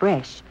so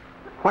fresh.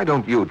 Why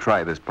don't you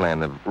try this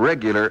plan of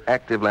regular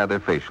active lather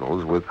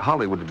facials with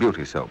Hollywood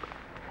Beauty Soap?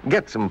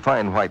 Get some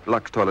fine white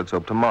Lux Toilet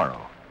Soap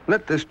tomorrow.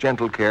 Let this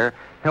gentle care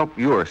help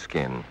your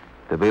skin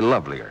to be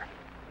lovelier.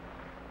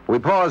 We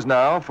pause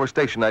now for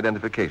station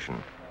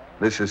identification.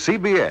 This is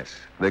CBS,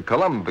 the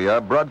Columbia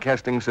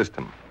Broadcasting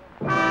System.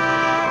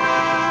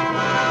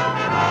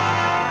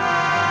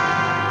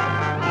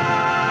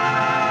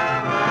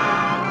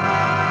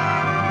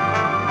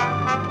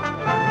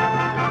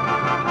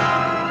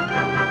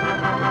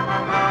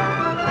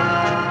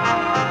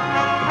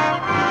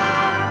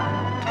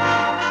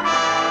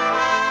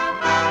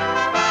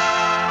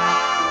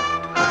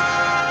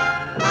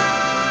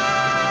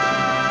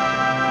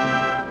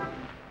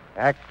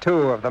 Act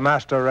 2 of The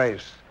Master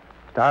Race,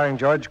 starring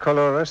George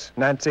Coulouris,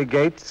 Nancy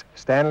Gates,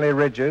 Stanley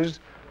Ridges,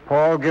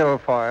 Paul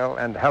Guilfoyle,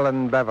 and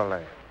Helen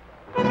Beverly.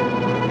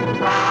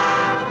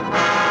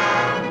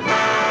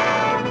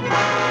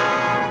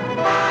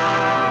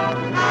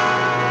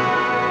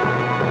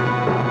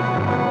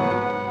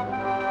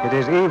 It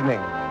is evening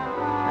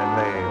in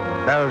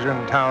the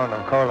Belgian town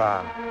of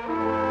Kola,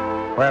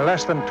 where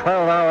less than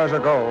 12 hours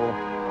ago,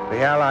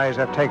 the Allies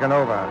have taken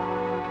over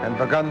and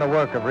begun the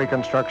work of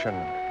reconstruction.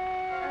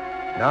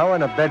 Now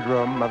in a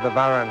bedroom of the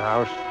Warren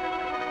House,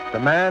 the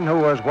man who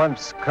was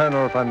once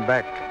Colonel von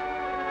Beck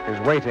is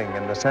waiting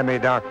in the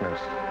semi-darkness,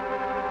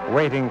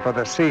 waiting for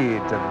the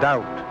seeds of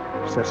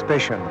doubt,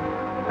 suspicion,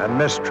 and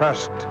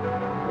mistrust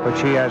which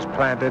he has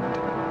planted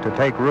to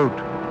take root.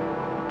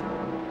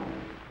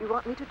 You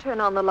want me to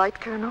turn on the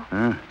light, Colonel?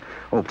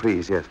 Oh,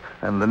 please, yes.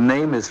 And the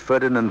name is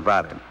Ferdinand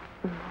Warren.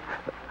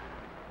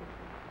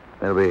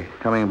 They'll be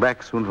coming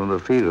back soon from the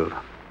field.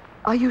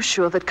 Are you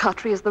sure that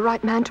Khatri is the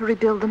right man to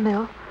rebuild the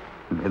mill?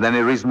 Is there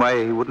any reason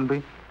why he wouldn't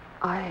be?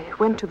 I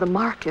went to the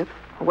market,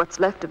 or what's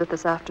left of it,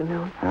 this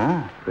afternoon.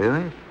 Oh,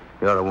 really?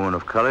 You're a woman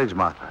of courage,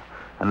 Martha.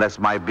 Unless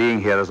my being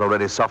here has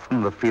already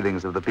softened the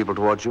feelings of the people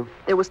towards you.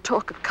 There was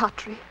talk of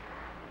Khatri.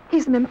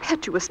 He's an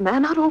impetuous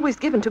man, not always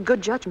given to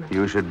good judgment.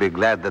 You should be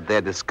glad that they're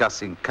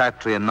discussing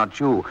Khatri and not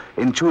you.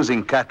 In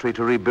choosing Khatri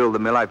to rebuild the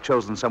mill, I've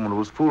chosen someone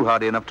who's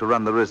foolhardy enough to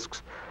run the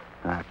risks.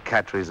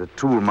 Khatri's a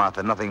tool,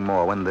 Martha, nothing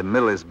more. When the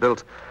mill is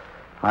built,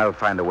 I'll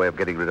find a way of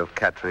getting rid of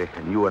Khatri,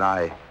 and you and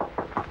I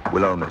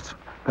will own it.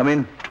 Come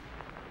in.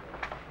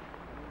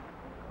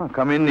 Oh,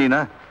 come in,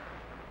 Nina.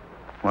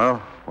 Well,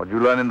 what'd you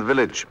learn in the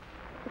village?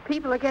 The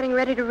people are getting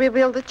ready to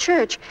rebuild the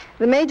church.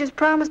 The Major's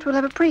promised we'll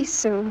have a priest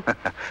soon.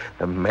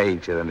 The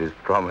Major and his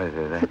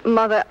promises, eh?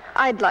 Mother,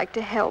 I'd like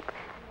to help.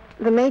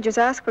 The Major's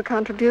asked for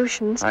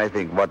contributions. I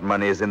think what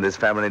money is in this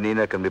family,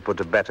 Nina, can be put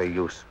to better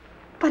use.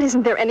 But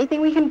isn't there anything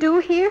we can do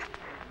here?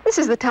 This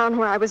is the town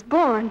where I was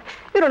born.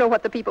 You don't know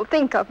what the people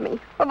think of me,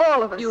 of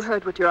all of us. You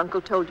heard what your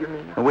uncle told you,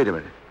 Nina. Now, wait a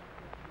minute.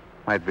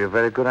 Might be a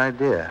very good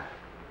idea.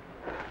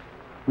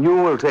 You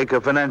will take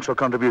a financial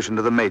contribution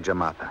to the Major,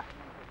 Martha.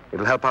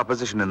 It'll help our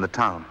position in the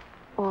town.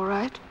 All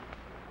right.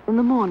 In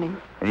the morning.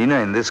 And Nina,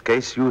 in this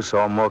case, you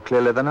saw more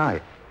clearly than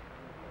I.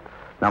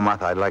 Now,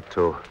 Martha, I'd like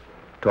to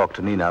talk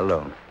to Nina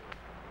alone.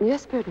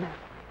 Yes, Ferdinand.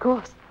 Of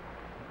course.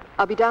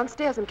 I'll be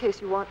downstairs in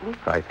case you want me.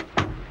 Right.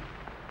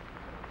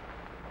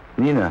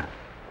 Nina,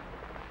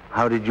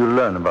 how did you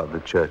learn about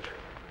the church?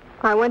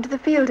 I went to the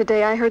field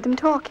today. I heard them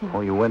talking.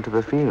 Oh, you went to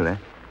the field, eh?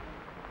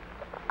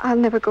 I'll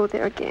never go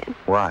there again.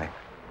 Why?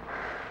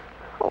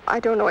 Oh, I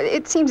don't know.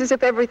 It seems as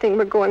if everything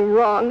were going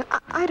wrong.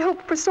 I'd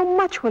hoped for so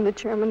much when the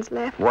Germans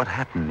left. What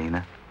happened,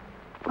 Nina?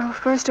 Well,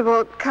 first of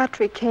all,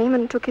 Khatri came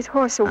and took his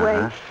horse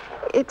away.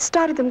 It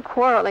started them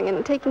quarreling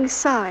and taking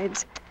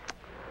sides.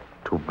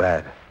 Too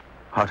bad.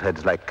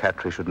 Hotheads like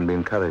Khatri shouldn't be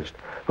encouraged.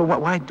 But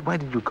why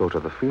did you go to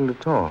the field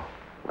at all?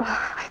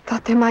 I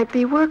thought there might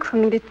be work for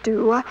me to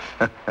do.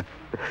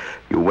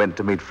 You went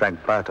to meet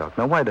Frank Bartok.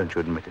 Now, why don't you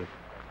admit it?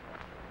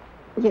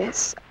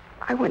 Yes,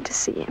 I went to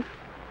see him.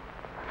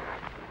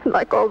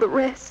 Like all the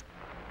rest.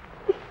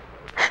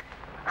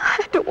 I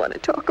don't want to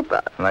talk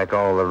about it. Like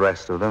all the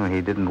rest of them, he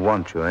didn't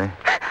want you, eh?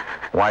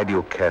 Why do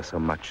you care so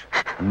much?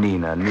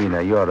 Nina,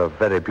 you're a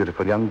very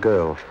beautiful young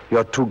girl.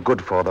 You're too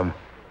good for them.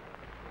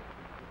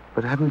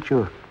 But haven't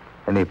you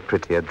any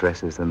prettier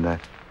dresses than that?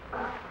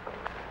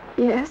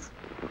 Yes.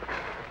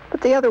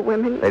 But the other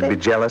women... They'd be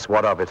jealous.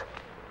 What of it?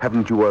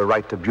 Haven't you a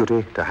right to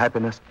beauty, to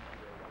happiness?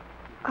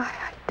 I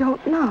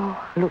don't know.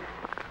 Look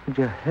at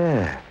your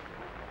hair.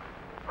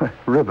 Well,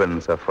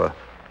 ribbons are for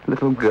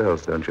little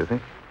girls, don't you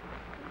think?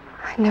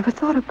 I never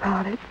thought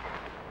about it.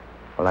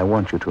 Well, I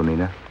want you to,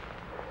 Nina.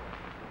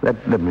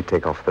 Let me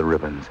take off the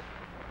ribbons.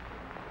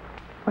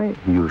 Why,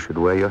 you should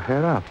wear your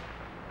hair up.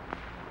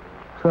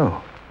 So.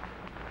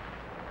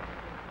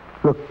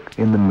 Look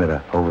in the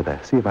mirror over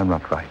there. See if I'm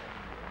not right.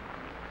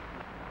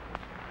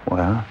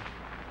 Well,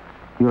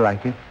 you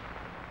like it?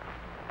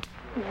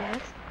 Yes.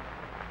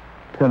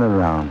 Turn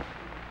around.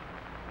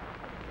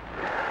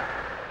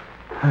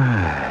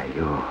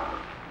 You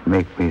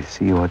make me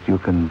see what you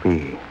can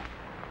be.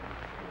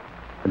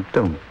 And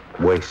don't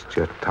waste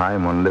your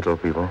time on little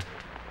people.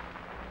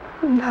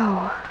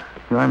 No.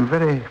 You know, I'm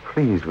very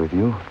pleased with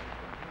you.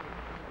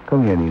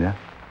 Come here, Nina.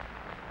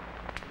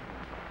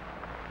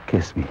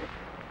 Kiss me.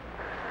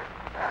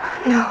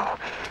 No.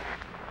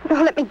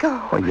 No, let me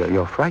go. Oh,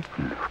 you're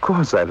frightened. Of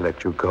course I'd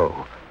let you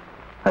go.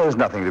 There's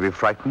nothing to be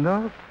frightened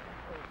of.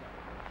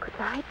 Good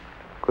night.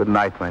 Good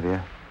night, my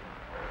dear.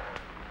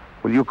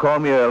 Will you call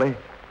me early?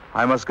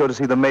 I must go to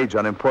see the Major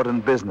on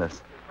important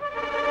business.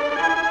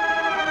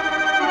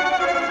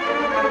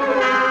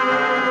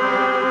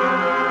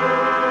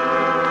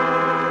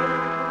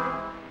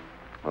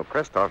 Oh,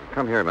 Krestov,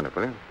 come here a minute,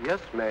 will you? Yes,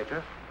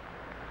 Major.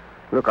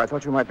 Look, I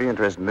thought you might be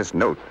interested in this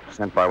note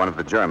sent by one of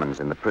the Germans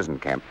in the prison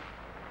camp.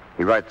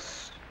 He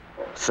writes,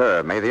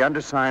 "Sir, may the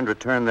undersigned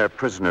return their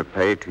prisoner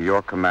pay to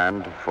your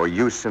command for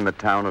use in the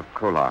town of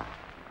Kolar."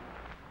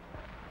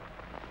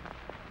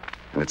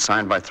 And it's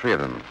signed by 3 of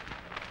them.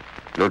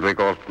 Ludwig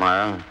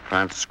Altmaier,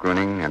 Franz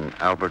Gruning, and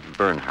Albert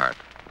Bernhardt.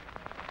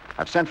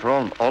 I've sent for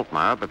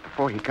Altmaier, but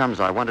before he comes,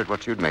 I wondered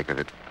what you'd make of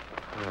it.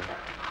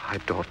 I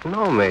don't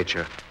know,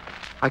 Major.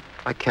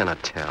 I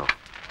cannot tell.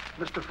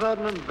 Mr.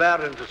 Ferdinand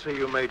Varon to see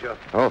you, Major.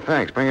 Oh,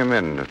 thanks. Bring him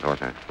in,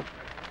 Forsyth.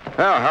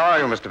 Well, how are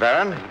you, Mr.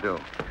 Varon? How do you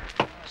do?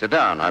 Sit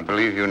down. I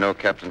believe you know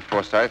Captain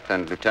Forsyth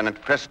and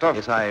Lieutenant Krestov.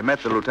 Yes, I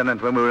met the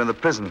lieutenant when we were in the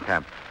prison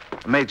camp.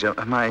 Major,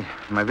 my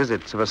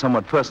visit's of a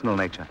somewhat personal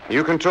nature.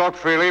 You can talk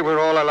freely. We're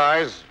all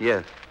allies.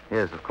 Yes,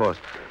 of course.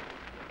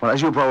 Well,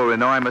 as you probably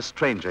know, I'm a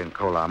stranger in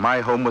Kolar.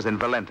 My home was in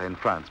Valenta in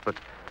France. But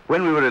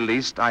when we were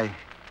released, I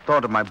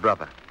thought of my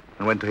brother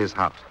and went to his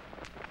house.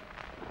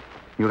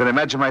 You can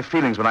imagine my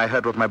feelings when I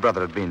heard what my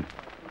brother had been.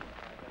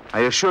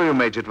 I assure you,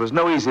 Major, it was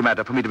no easy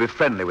matter for me to be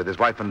friendly with his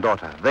wife and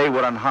daughter. They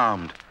were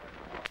unharmed.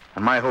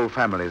 And my whole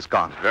family is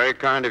gone. It's very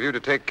kind of you to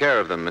take care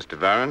of them, Mr.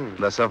 Varon.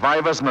 The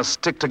survivors must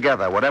stick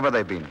together, whatever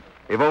they've been,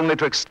 if only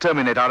to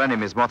exterminate our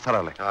enemies more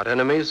thoroughly. Our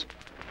enemies?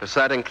 Does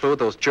that include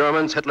those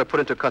Germans Hitler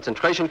put into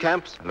concentration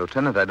camps?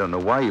 Lieutenant, I don't know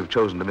why you've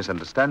chosen to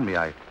misunderstand me.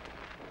 I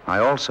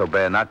also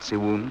bear Nazi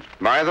wounds.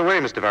 By the way,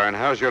 Mr. Varon,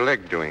 how's your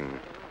leg doing?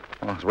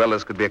 Oh, as well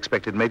as could be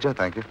expected, Major,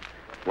 thank you.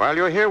 While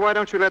you're here, why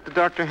don't you let the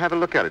doctor have a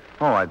look at it?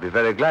 Oh, I'd be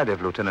very glad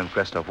if Lieutenant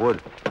Krestov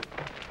would.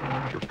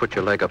 You put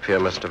your leg up here,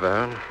 Mr.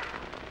 Varon.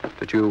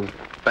 Did you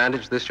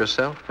bandage this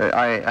yourself?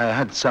 I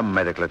had some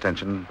medical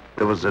attention.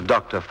 There was a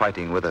doctor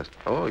fighting with us.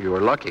 Oh, you were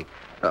lucky.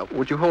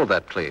 Would you hold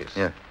that, please?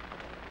 Yeah.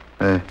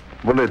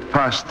 Bullet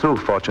passed through,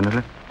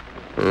 fortunately.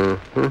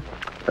 Mm-hmm.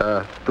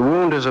 The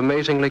wound is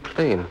amazingly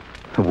clean.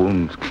 The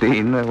wound's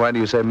clean? Why do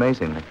you say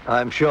amazingly?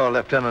 I'm sure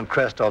Lieutenant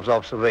Krestov's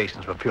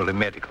observations were purely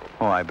medical.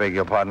 Oh, I beg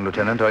your pardon,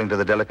 Lieutenant. Owing to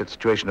the delicate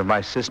situation of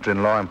my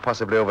sister-in-law, I'm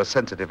possibly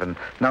oversensitive. And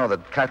now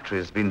that Katri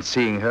has been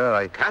seeing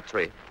her,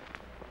 Katri?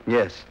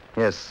 Yes.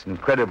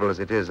 Incredible as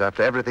it is.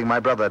 After everything my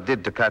brother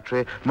did to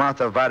Katri,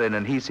 Martha Varin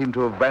and he seem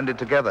to have banded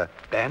together.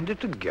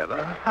 Banded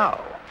together?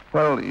 How?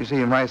 Well, you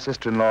see, my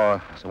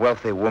sister-in-law is a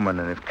wealthy woman,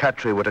 and if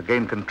Katri were to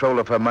gain control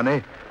of her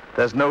money,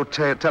 there's no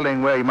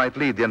telling where he might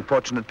lead the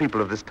unfortunate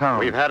people of this town.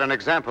 We've had an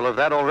example of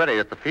that already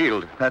at the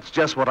field. That's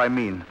just what I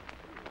mean.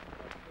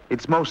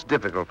 It's most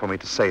difficult for me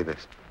to say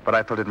this, but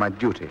I felt it my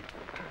duty.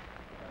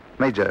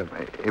 Major,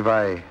 if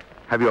I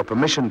have your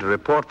permission to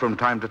report from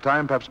time to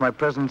time, perhaps my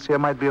presence here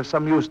might be of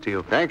some use to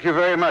you. Thank you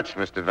very much,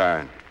 Mr.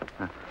 Varon.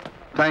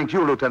 Thank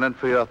you, Lieutenant,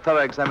 for your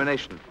thorough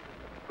examination.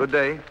 Good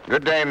day.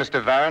 Good day,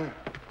 Mr. Varon.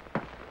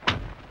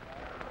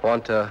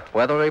 Want a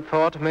weather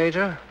report,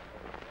 Major?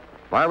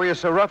 Why were you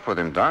so rough with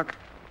him, Doc?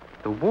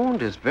 The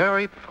wound is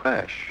very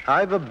fresh.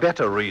 I've a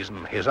better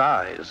reason. His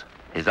eyes.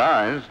 His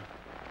eyes?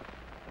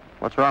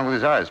 What's wrong with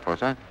his eyes,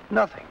 Forsyth?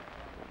 Nothing.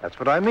 That's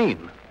what I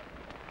mean.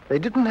 They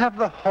didn't have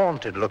the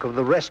haunted look of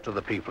the rest of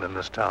the people in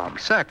this town.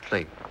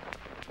 Exactly.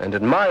 And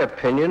in my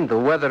opinion, the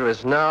weather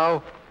is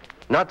now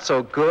not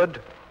so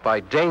good by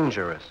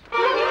dangerous.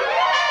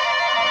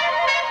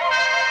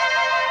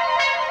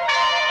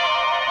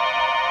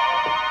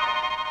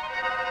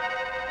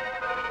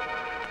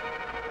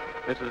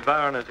 Mrs.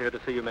 Varon is here to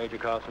see you, Major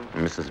Carson.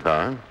 Mrs.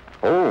 Varon?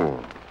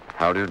 Oh,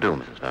 how do you do,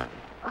 Mrs. Varon?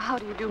 How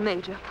do you do,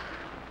 Major?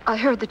 I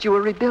heard that you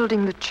were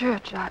rebuilding the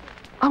church.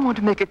 I want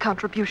to make a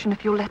contribution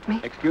if you'll let me.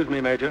 Excuse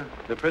me, Major.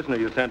 The prisoner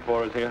you sent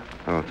for is here.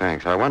 Oh,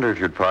 thanks. I wonder if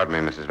you'd pardon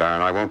me, Mrs.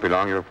 Varon. I won't be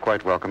long. You're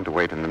quite welcome to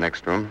wait in the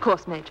next room. Of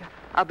course, Major.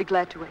 I'll be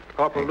glad to wait.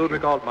 Corporal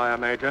Ludwig Altmaier,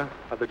 Major,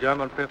 of the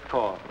German 5th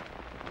Corps.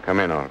 Come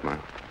in, Altmaier.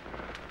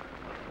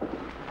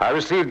 I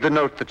received the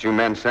note that you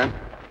men sent,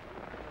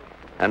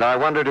 and I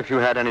wondered if you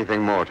had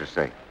anything more to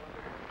say.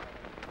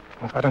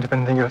 I don't have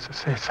anything else to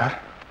say, sir.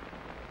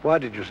 Why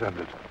did you send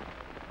it?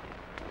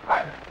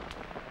 I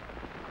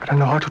don't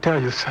know how to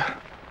tell you, sir.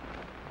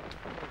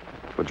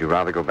 Would you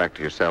rather go back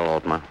to your cell,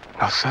 Altmaier?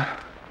 No, sir.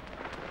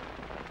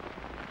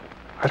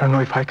 I don't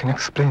know if I can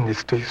explain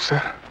this to you,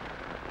 sir.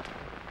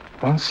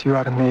 Once you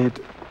are made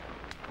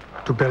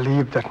to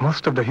believe that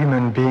most of the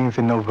human beings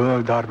in the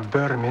world are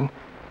vermin,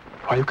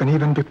 why, you can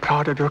even be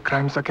proud of your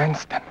crimes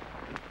against them.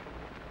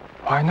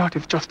 Why not?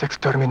 It's just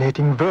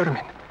exterminating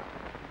vermin.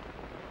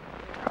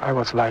 I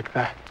was like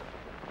that.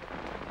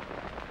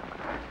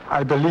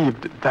 I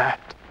believed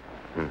that.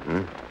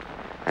 Mm-hmm.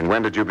 And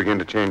when did you begin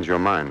to change your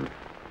mind?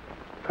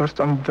 First,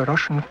 on the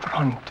Russian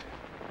front,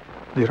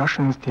 the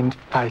Russians didn't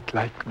fight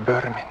like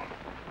vermin.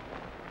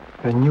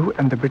 The new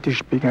and the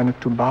British began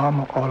to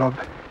bomb all of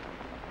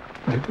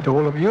the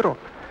whole of Europe.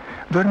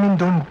 Vermin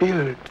don't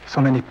build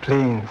so many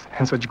planes,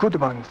 and such good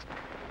ones.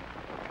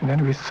 And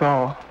then we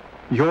saw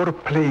your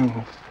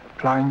planes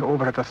flying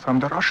over at us from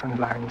the Russian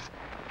lines.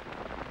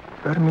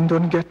 Vermin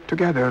don't get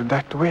together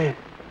that way.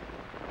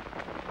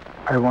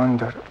 I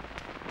wonder,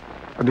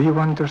 do you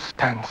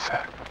understand, sir?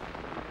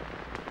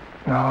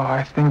 Now,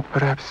 I think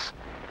perhaps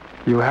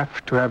you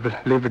have to have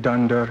lived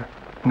under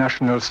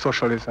National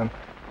Socialism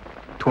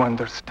to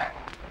understand.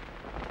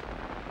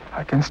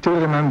 I can still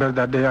remember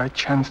that day I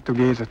chanced to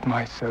gaze at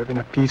myself in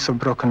a piece of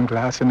broken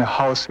glass in a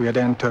house we had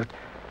entered,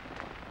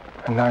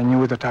 and I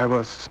knew that I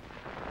was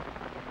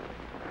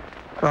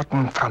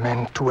rotten from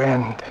end to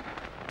end.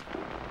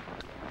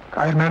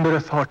 I remember a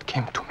thought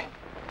came to me.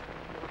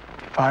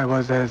 If I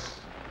was as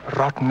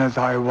rotten as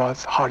I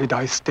was, how did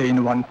I stay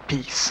in one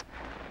piece?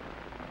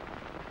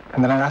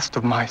 And then I asked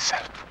of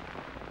myself,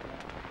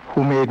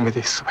 who made me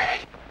this way?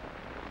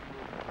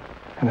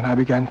 And then I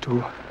began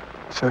to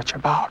search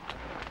about.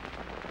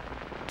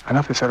 An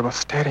officer was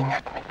staring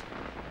at me,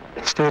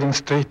 staring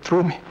straight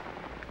through me.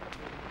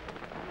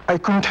 I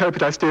couldn't help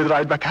it. I stared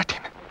right back at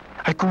him.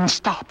 I couldn't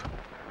stop.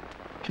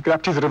 He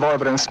grabbed his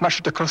revolver and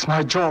smashed it across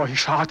my jaw. He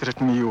shouted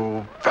at me,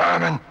 "You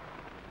vermin!"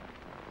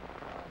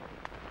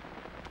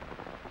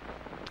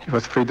 He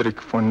was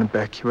Friedrich von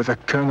Beck. He was a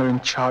colonel in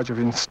charge of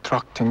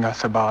instructing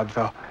us about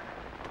the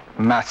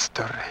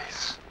master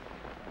race.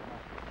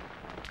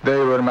 They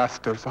were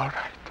masters, all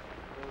right.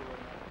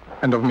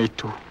 And of me,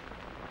 too.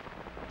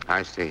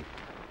 I see.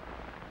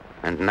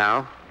 And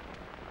now?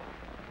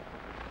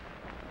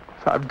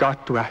 So I've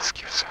got to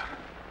ask you, sir.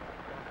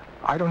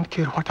 I don't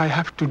care what I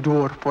have to do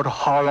or for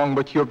how long,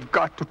 but you've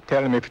got to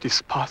tell me if it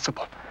is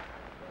possible.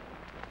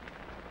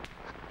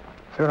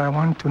 Sir, I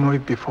want to know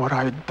if before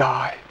I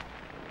die,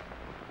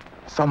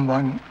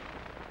 someone,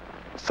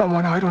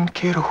 I don't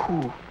care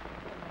who,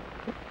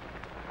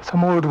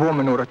 some old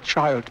woman or a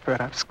child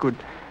perhaps could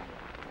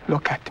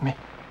look at me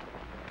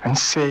and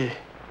say,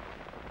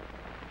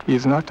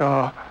 he's not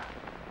a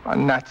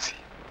Nazi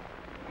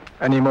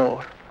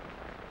anymore.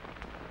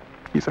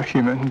 He's a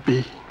human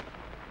being.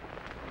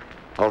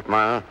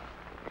 Altmaier,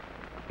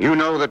 you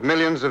know that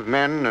millions of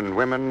men and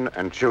women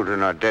and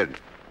children are dead.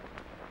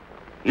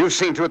 You've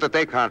seen to it that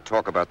they can't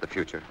talk about the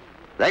future.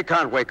 They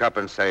can't wake up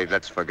and say,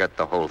 let's forget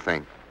the whole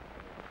thing.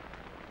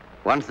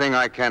 One thing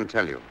I can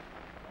tell you.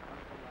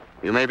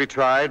 You may be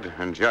tried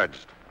and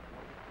judged.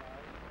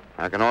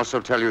 I can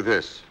also tell you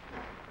this.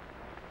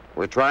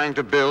 We're trying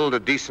to build a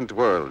decent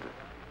world.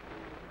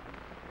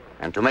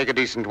 And to make a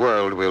decent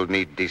world, we'll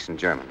need decent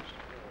Germans.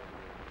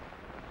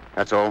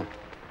 That's all.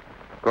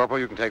 Corporal,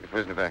 you can take the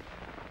prisoner back.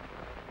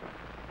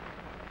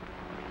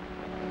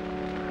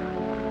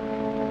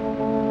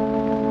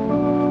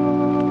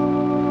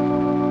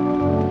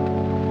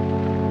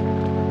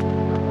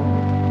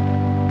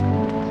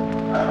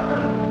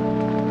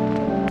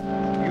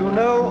 You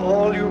know,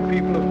 all you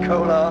people of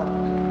Kolar,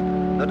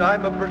 that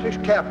I'm a British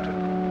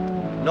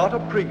captain, not a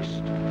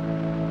priest.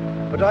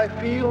 But I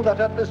feel that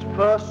at this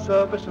first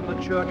service in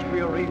the church we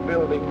are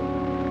rebuilding,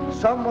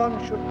 someone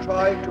should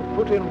try to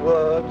put in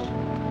words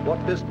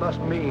what this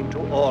must mean to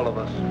all of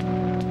us.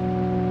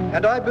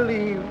 And I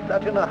believe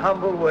that in a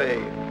humble way,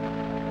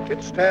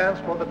 it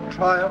stands for the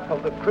triumph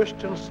of the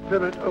Christian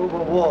spirit over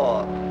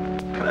war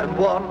and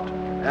want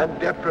and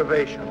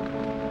deprivation,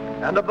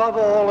 and above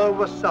all,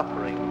 over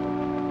suffering.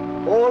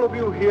 All of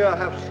you here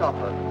have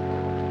suffered.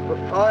 For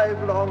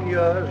 5 long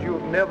years,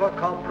 you've never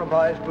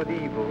compromised with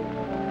evil,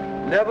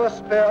 never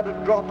spared a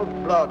drop of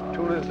blood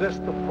to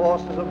resist the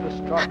forces of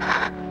destruction.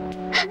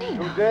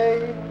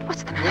 Today,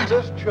 in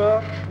this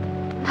church,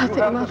 you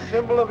have the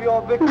symbol of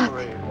your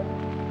victory,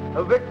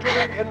 a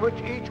victory in which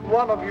each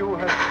one of you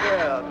has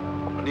shared.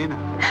 Nina.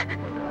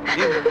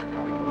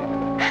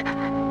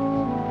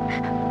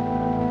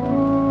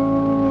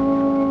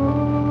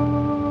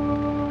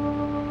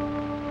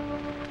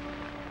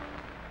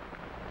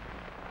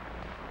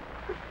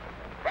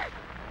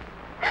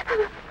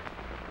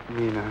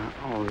 Nina,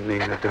 oh,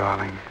 Nina,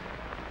 darling.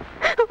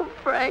 Oh,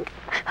 Frank,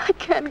 I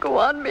can't go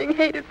on being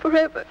hated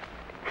forever.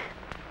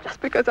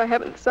 Just because I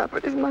haven't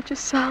suffered as much as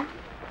some.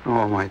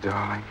 Oh, my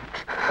darling.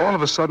 All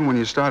of a sudden, when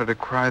you started to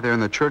cry there in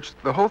the church,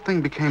 the whole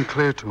thing became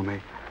clear to me.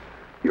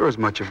 You're as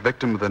much a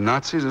victim of the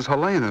Nazis as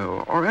Helena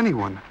or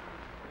anyone.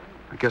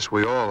 I guess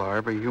we all are,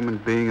 every human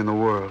being in the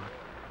world.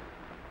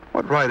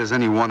 What right has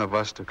any one of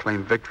us to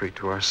claim victory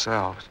to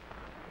ourselves?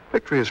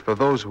 Victory is for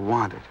those who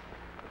want it.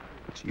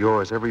 It's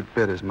yours every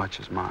bit as much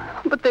as mine.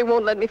 But they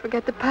won't let me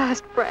forget the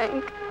past,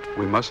 Frank.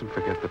 We mustn't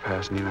forget the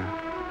past, Nina.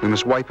 We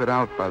must wipe it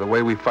out by the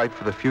way we fight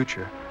for the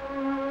future.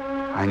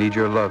 I need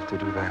your love to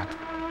do that.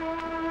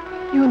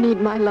 You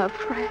need my love,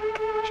 Frank.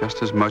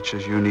 Just as much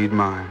as you need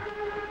mine.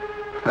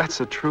 That's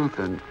the truth,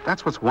 and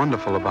that's what's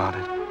wonderful about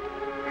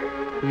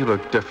it. You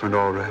look different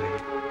already.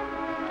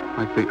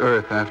 Like the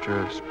earth after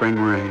a spring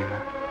rain.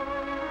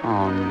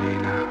 Oh,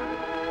 Nina.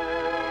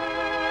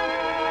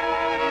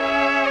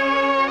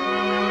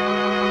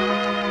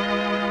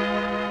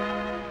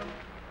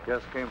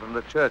 Just came from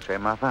the church, eh,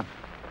 Martha?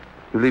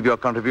 You leave your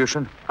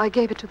contribution? I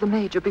gave it to the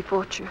major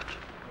before church.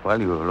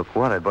 Well, you look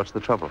worried. What's the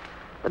trouble?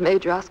 The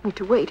major asked me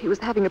to wait. He was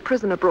having a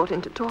prisoner brought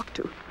in to talk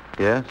to.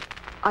 Yes?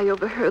 I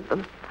overheard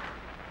them.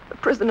 The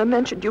prisoner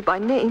mentioned you by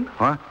name.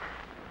 What?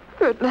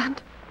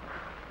 Ferdinand,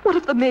 what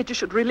if the major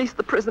should release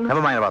the prisoner?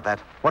 Never mind about that.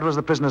 What was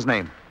the prisoner's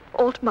name?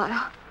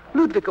 Altmaier.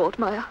 Ludwig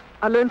Altmaier.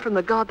 I learned from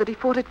the guard that he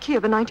fought at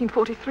Kiev in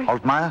 1943.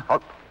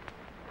 Altmaier?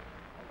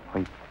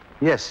 Wait.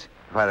 Yes,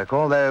 if I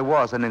recall, there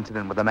was an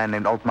incident with a man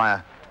named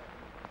Altmaier.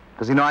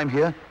 Does he know I'm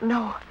here?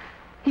 No.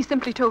 He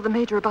simply told the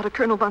major about a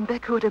Colonel von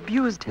Beck who had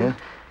abused him. Yeah?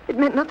 It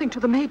meant nothing to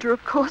the major,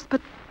 of course,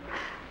 but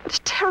it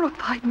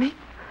terrified me.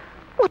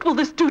 What will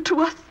this do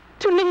to us?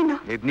 To Nina?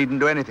 It needn't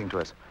do anything to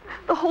us.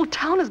 The whole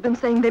town has been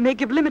saying they may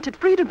give limited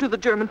freedom to the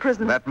German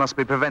prisoners. That must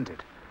be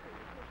prevented.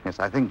 Yes,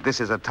 I think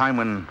this is a time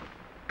when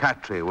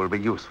Katri will be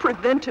useful.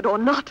 Prevented or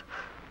not,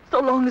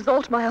 so long as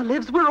Altmaier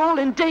lives, we're all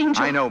in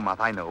danger. I know,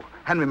 Martha, I know.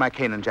 Hand me my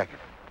cane and jacket.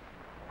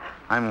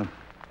 I'm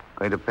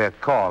going to pay a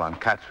call on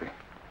Katri.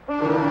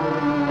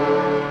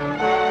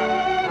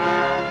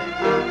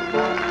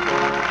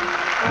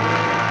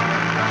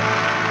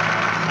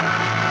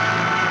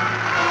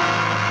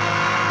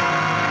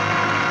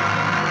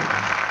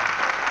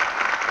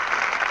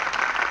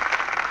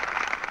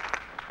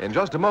 In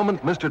just a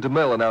moment, Mr.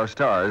 DeMille and our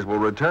stars will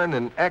return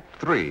in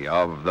Act 3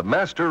 of The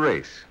Master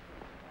Race.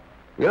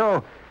 You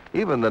know,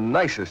 even the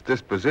nicest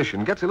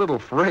disposition gets a little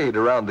frayed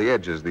around the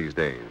edges these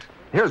days.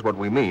 Here's what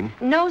we mean.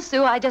 No,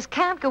 Sue, I just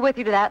can't go with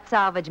you to that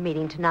salvage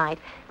meeting tonight.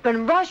 It's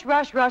been rush,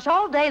 rush, rush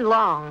all day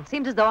long.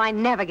 Seems as though I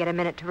never get a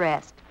minute to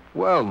rest.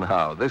 Well,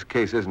 now, this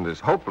case isn't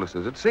as hopeless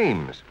as it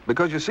seems.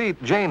 Because, you see,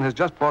 Jane has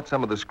just bought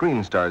some of the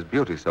Screen Stars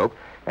beauty soap,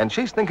 and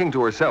she's thinking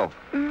to herself,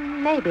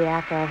 Maybe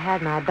after I've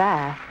had my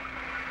bath.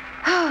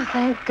 Oh,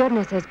 thank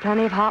goodness there's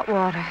plenty of hot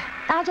water.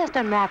 I'll just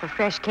unwrap a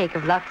fresh cake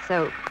of Lux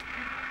soap.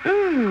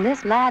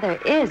 This lather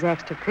is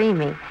extra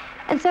creamy.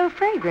 And so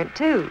fragrant,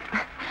 too.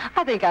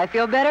 I think I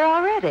feel better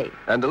already.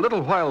 And a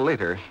little while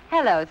later...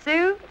 Hello,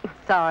 Sue.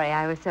 Sorry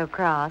I was so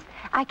cross.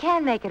 I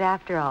can make it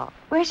after all.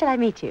 Where shall I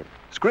meet you?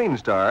 Screen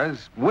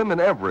Stars,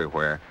 women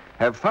everywhere,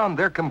 have found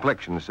their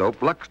complexion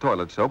soap, Lux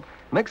Toilet Soap,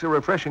 makes a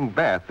refreshing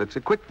bath that's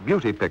a quick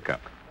beauty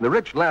pickup. The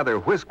rich lather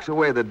whisks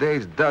away the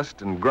day's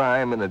dust and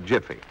grime in a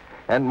jiffy.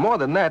 And more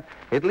than that,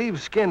 it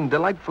leaves skin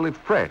delightfully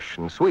fresh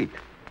and sweet.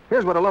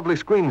 Here's what a lovely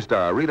Screen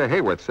Star, Rita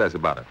Hayworth, says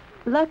about it.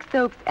 Lux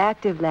Soap's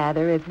active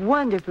lather is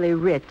wonderfully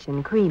rich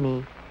and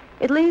creamy.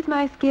 It leaves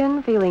my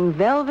skin feeling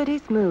velvety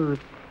smooth.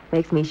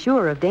 Makes me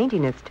sure of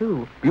daintiness,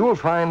 too. You'll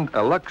find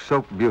a Lux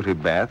Soap beauty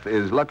bath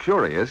is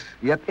luxurious,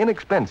 yet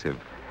inexpensive.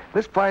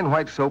 This fine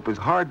white soap is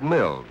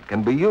hard-milled,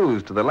 can be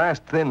used to the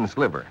last thin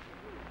sliver.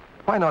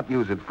 Why not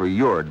use it for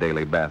your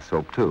daily bath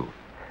soap, too?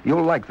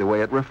 You'll like the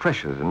way it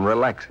refreshes and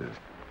relaxes.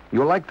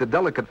 You'll like the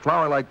delicate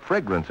flower-like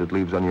fragrance it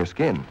leaves on your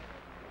skin.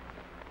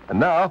 And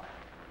now,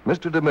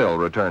 Mr. DeMille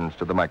returns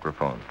to the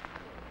microphone.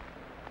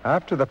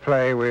 After the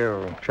play,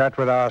 we'll chat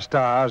with our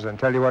stars and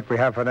tell you what we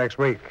have for next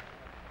week.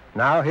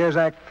 Now, here's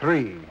Act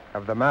 3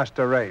 of The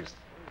Master Race,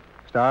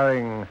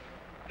 starring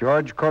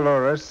George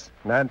Coulouris,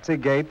 Nancy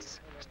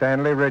Gates,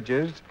 Stanley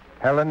Ridges,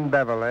 Helen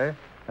Beverly,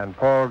 and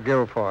Paul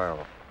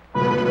Guilfoyle.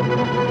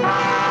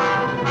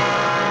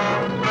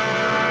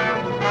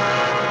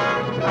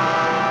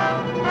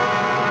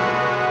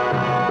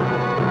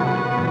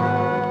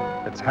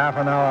 It's half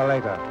an hour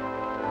later.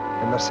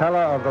 In the cellar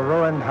of the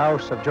ruined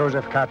house of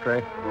Joseph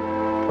Katri,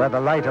 where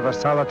the light of a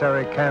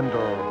solitary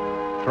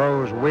candle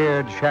throws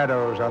weird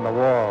shadows on the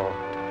wall,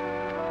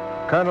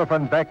 Colonel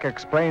von Beck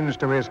explains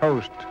to his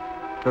host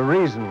the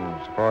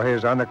reasons for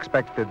his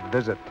unexpected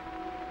visit.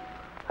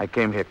 I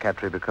came here,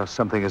 Katri, because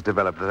something has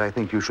developed that I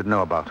think you should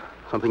know about.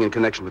 Something in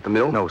connection with the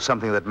mill? No,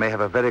 something that may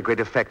have a very great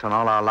effect on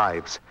all our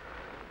lives.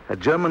 A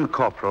German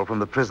corporal from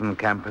the prison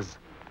camp has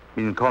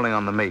been calling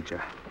on the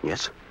major.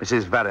 Yes?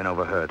 Mrs. Varin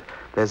overheard.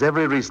 There's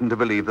every reason to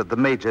believe that the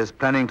major is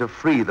planning to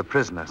free the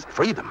prisoners.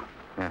 Free them?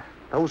 Yeah.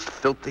 Those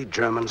filthy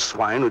German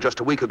swine who just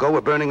a week ago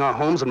were burning our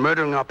homes and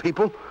murdering our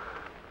people?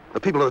 The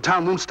people of the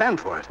town won't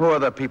stand for it. Who are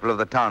the people of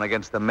the town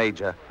against the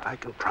Major? I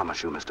can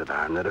promise you, Mr.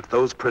 Varn, that if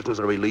those prisoners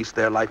are released,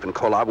 their life in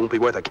Kolar won't be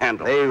worth a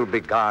candle. They'll be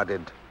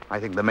guarded.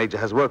 I think the Major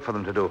has work for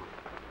them to do.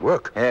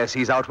 Work? Yes,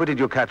 he's outwitted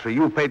you, Cattry.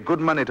 You paid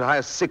good money to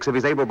hire 6 of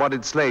his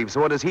able-bodied slaves.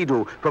 So what does he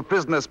do? For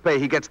prisoner's pay,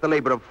 he gets the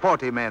labor of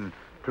 40 men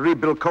to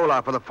rebuild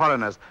Kolar for the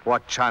foreigners.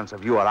 What chance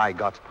have you or I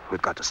got?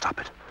 We've got to stop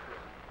it.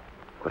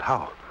 But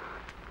how?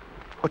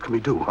 What can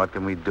we do? What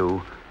can we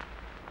do?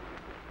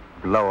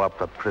 Blow up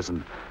the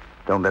prison.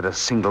 Don't let a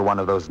single one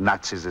of those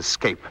Nazis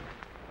escape.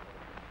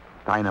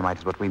 Dynamite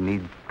is what we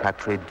need,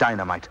 Cattry.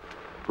 Dynamite.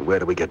 Where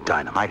do we get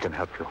dynamite? I can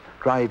help you.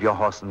 Drive your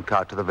horse and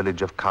cart to the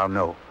village of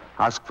Carnot.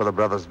 Ask for the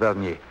brothers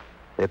Vernier.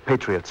 They're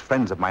patriots,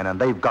 friends of mine, and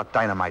they've got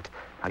dynamite.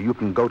 Now, you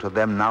can go to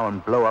them now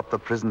and blow up the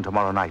prison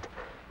tomorrow night.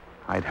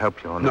 I'd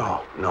help you.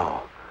 No.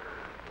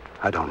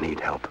 I don't need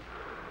help.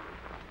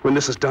 When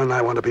this is done,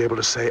 I want to be able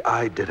to say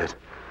I did it.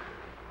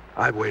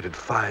 I've waited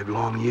 5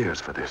 long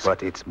years for this.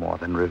 But it's more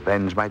than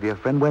revenge, my dear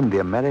friend. When the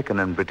American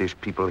and British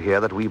people hear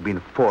that we've been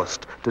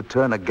forced to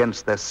turn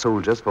against their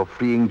soldiers for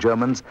freeing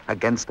Germans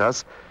against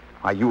us,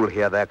 why, you'll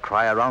hear their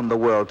cry around the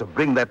world to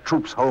bring their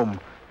troops home.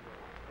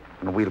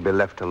 And we'll be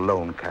left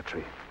alone,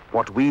 Cattry.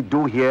 What we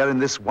do here in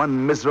this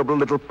one miserable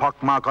little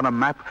pockmark on a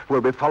map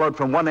will be followed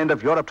from one end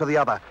of Europe to the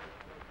other.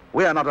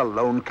 We are not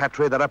alone,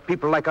 Cattry. There are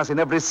people like us in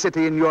every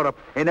city in Europe,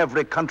 in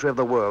every country of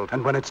the world.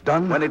 And when it's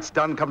done? When it's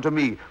done, come to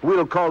me.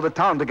 We'll call the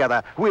town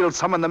together. We'll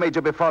summon the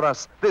Major before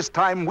us. This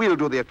time, we'll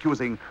do the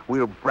accusing.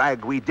 We'll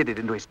brag we did it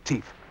into his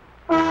teeth.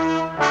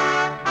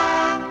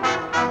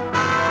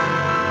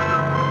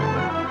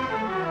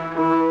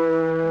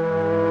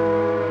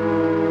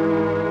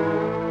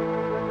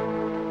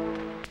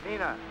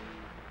 Nina,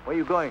 where are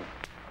you going?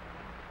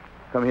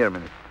 Come here a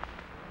minute.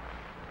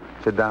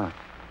 Sit down.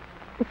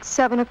 It's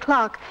 7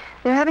 o'clock.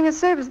 They're having a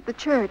service at the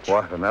church.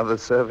 What, another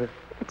service?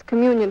 It's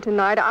communion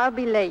tonight. I'll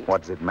be late.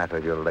 What does it matter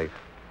if you're late?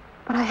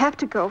 But I have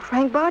to go.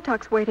 Frank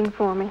Bartok's waiting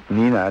for me.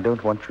 Nina, I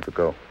don't want you to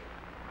go.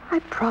 I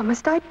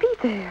promised I'd be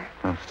there.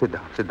 Oh, sit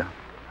down, sit down.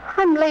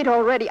 I'm late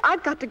already.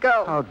 I've got to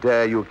go. How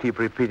dare you keep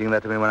repeating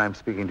that to me when I'm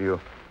speaking to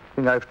you?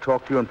 Think I've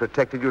talked to you and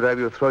protected you to have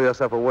you throw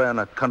yourself away on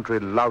a country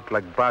lout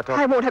like Bartok?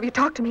 I won't have you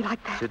talk to me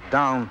like that. Sit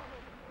down.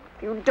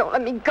 If you don't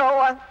let me go,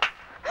 I'll...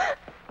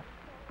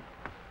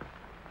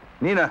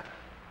 Nina!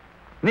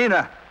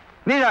 Nina!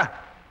 Nina!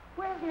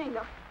 Where's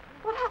Nina?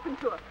 What happened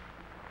to her?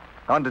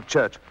 On to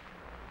church.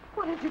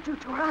 What did you do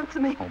to her? Answer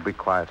me. Oh, be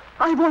quiet.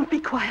 I won't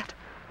be quiet.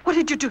 What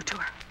did you do to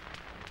her?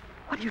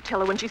 What do you tell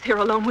her when she's here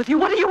alone with you?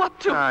 What are you up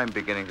to? I'm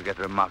beginning to get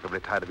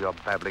remarkably tired of your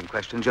babbling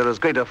questions. You're as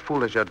great a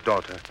fool as your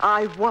daughter.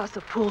 I was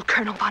a fool,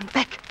 Colonel Von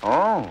Beck.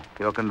 Oh,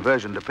 your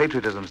conversion to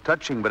patriotism's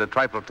touching, but a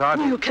trifle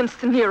tardy. You can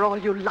sneer all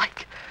you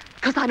like,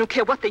 because I don't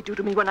care what they do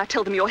to me when I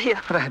tell them you're here.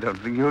 But I don't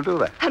think you'll do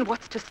that. And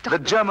what's to stop The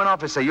me? German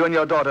officer you and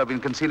your daughter have been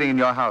concealing in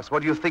your house.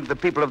 What do you think the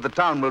people of the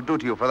town will do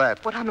to you for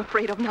that? What I'm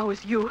afraid of now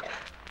is you.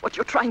 What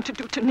you're trying to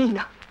do to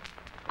Nina.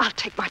 I'll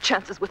take my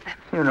chances with them.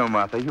 You know,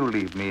 Martha, you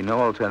leave me no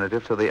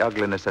alternative to the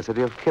ugly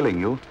necessity of killing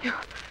you. You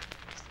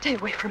stay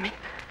away from me.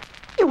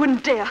 You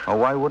wouldn't dare. Oh,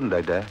 why wouldn't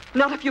I dare?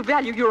 Not if you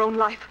value your own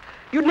life.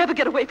 You'd never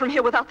get away from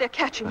here without their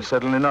catching you.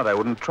 Certainly not. I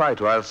wouldn't try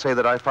to. I'll say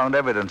that I found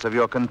evidence of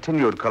your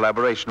continued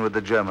collaboration with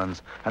the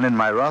Germans. And in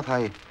my wrath,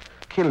 I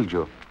killed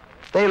you.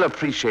 They'll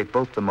appreciate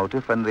both the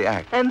motive and the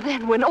act. And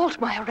then when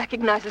Altmeyer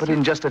recognizes But you...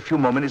 in just a few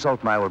more minutes,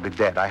 Altmeyer will be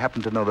dead. I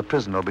happen to know the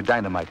prison will be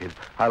dynamited.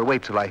 I'll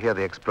wait till I hear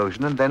the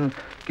explosion and then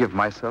give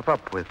myself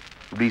up with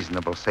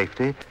reasonable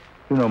safety.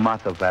 You know,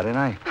 Martha Varin,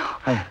 I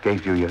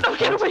gave you your... Oh,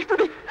 get away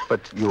from me!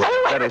 But you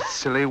are a very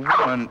silly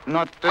woman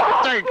not to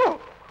take...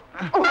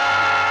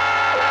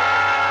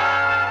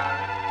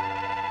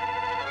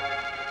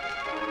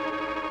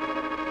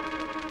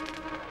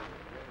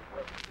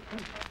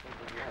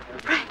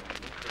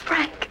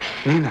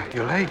 Nina,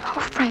 you're late. Oh,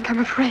 Frank, I'm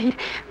afraid.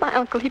 My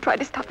uncle, he tried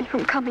to stop me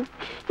from coming.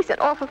 He said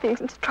awful things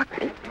and struck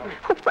me.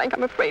 Oh, Frank,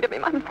 I'm afraid of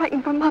him. I'm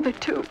frightened for Mother,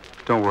 too.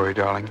 Don't worry,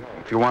 darling.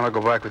 If you want, I'll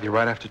go back with you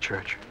right after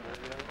church.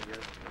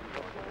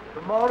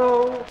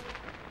 Tomorrow,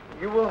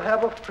 you will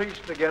have a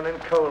priest again in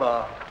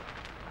Kolar.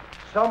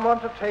 Someone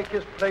to take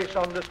his place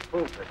on this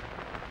pulpit.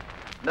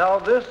 Now,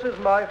 this is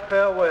my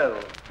farewell.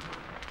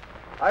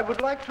 I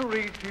would like to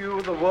read to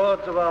you the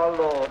words of our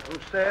Lord, who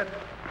said,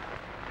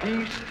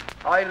 "Peace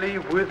I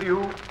leave with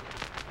you.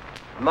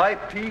 My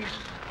peace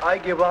I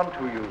give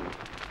unto you.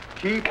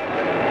 Keep..."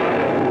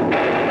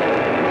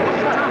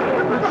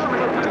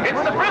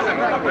 It's the prison!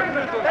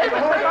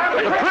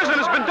 The prison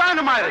has been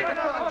dynamited!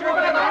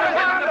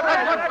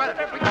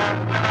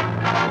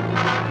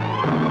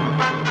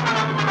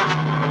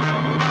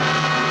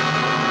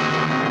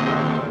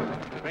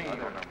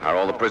 Are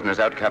all the prisoners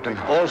out, Captain?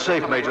 All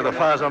safe, Major. The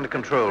fire's under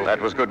control.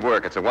 That was good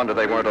work. It's a wonder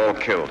they weren't all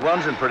killed.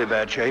 One's in pretty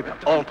bad shape.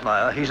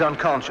 Altmeyer, he's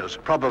unconscious.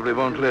 Probably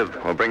won't live.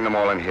 We'll bring them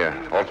all in here.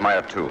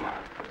 Altmeyer, too.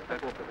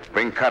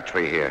 Bring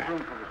Cattry here.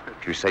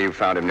 If you say you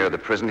found him near the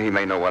prison, he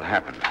may know what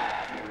happened.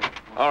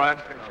 All right.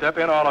 Step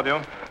in, all of you.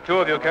 2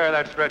 of you carry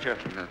that stretcher.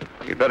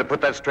 You'd better put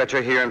that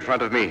stretcher here in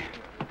front of me.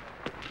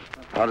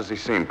 How does he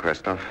seem,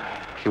 Christoph?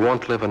 He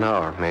won't live an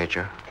hour,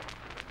 Major.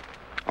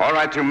 All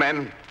right, you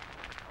men.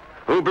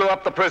 Who blew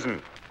up the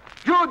prison?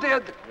 You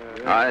did.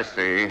 I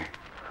see.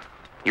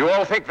 You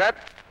all think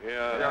that?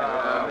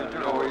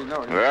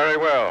 Very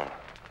well.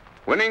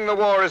 Winning the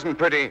war isn't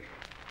pretty.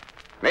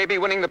 Maybe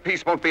winning the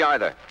peace won't be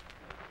either.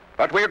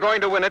 But we're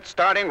going to win it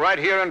starting right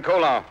here in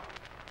Colon.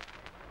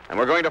 And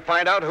we're going to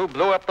find out who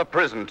blew up the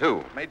prison,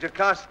 too. Major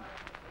Carson,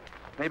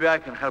 maybe I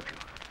can help you.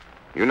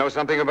 You know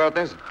something about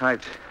this?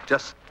 I'd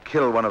just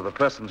killed one of the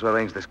persons who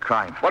arranged this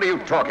crime. What are you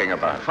talking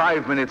about?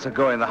 5 minutes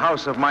ago in the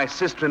house of my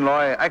sister-in-law,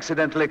 I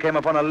accidentally came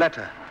upon a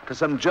letter to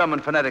some German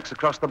fanatics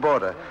across the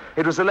border.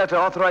 It was a letter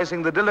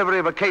authorizing the delivery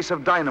of a case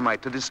of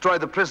dynamite to destroy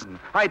the prison.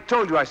 I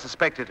told you I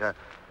suspected her.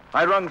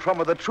 I wrung from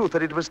her the truth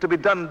that it was to be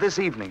done this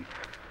evening.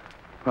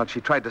 Well,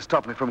 she tried to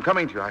stop me from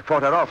coming to you. I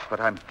fought her off, but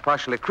I'm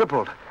partially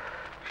crippled.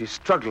 She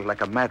struggled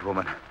like a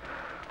madwoman.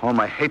 All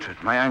my hatred,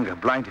 my anger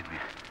blinded me.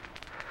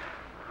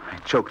 I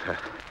choked her.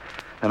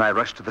 Then I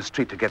rushed to the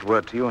street to get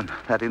word to you, and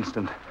that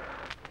instant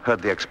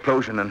heard the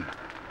explosion and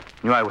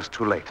knew I was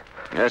too late.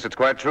 Yes, it's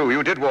quite true.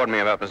 You did warn me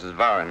about Mrs.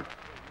 Varin.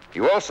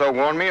 You also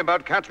warned me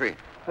about Katri.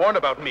 Warned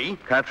about me?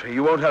 Katri,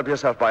 you won't help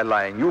yourself by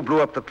lying. You blew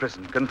up the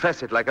prison.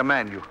 Confess it like a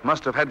man. You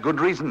must have had good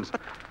reasons.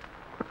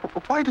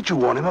 Why did you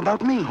warn him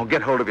about me? Oh,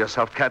 get hold of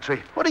yourself,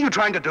 Katri. What are you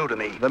trying to do to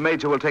me? The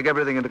Major will take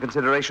everything into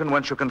consideration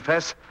once you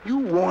confess. You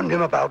warned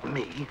him about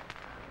me?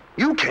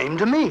 You came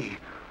to me.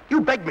 You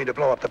begged me to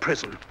blow up the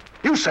prison.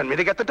 You sent me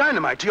to get the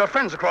dynamite to your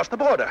friends across the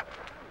border.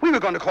 We were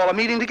going to call a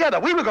meeting together.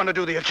 We were going to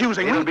do the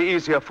accusing. It'll be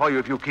easier for you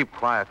if you keep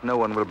quiet. No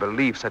one will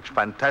believe such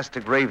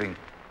fantastic raving.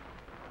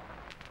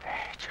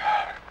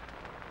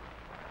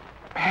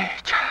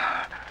 Major.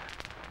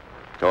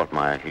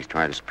 Dortmeyer, he's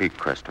trying to speak,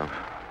 Christoph.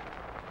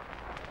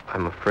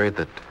 I'm afraid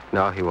that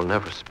now he will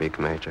never speak,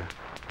 Major.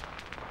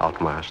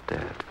 Altmaier's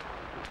dead.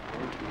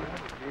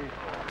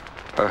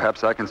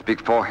 Perhaps I can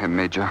speak for him,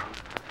 Major.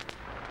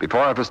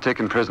 Before I was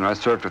taken prisoner, I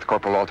served with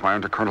Corporal Altmaier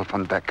under Colonel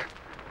von Beck.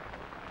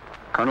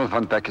 Colonel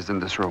von Beck is in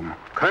this room.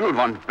 Colonel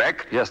von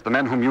Beck? Yes, the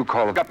man whom you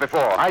call... Up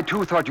before. I,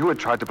 too, thought you had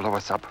tried to blow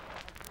us up.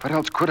 What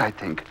else could I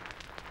think?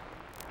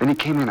 When he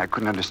came in, I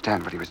couldn't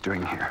understand what he was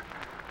doing here.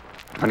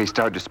 But when he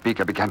started to speak,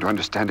 I began to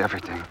understand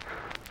everything.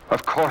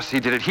 Of course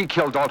he did it. He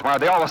killed Altmaier.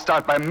 They always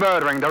start by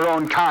murdering their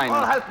own kind.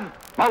 Mulhausen!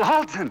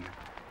 Mulhausen!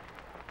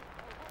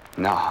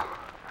 No.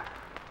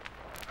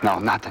 No,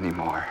 not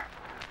anymore.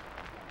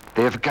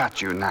 They have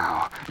got you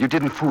now. You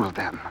didn't fool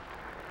them.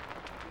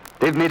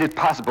 They've made it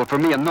possible for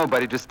me and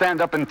nobody to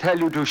stand up and tell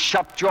you to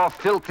shut your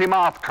filthy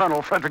mouth,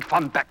 Colonel Frederick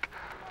von Beck.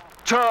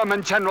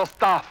 German General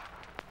Staff.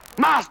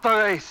 Master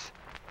Race.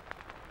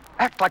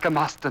 Act like a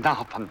master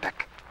now, von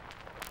Beck.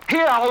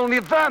 Here are only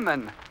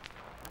vermin.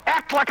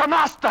 Act like a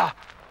master.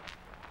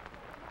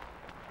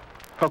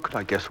 How could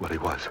I guess what he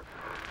was?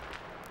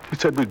 He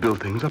said we'd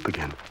build things up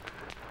again.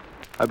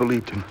 I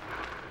believed him.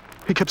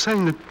 He kept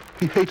saying that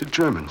he hated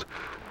Germans.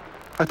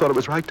 I thought it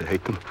was right to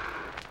hate them.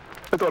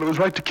 I thought it was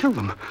right to kill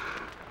them.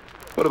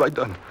 What have I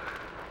done?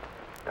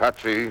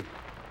 Katri,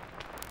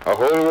 a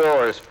whole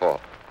war is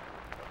fought.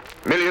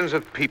 Millions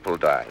of people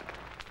died.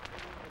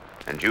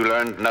 And you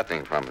learned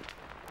nothing from it.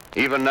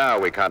 Even now,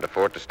 we can't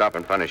afford to stop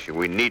and punish you.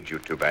 We need you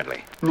too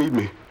badly. Need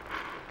me?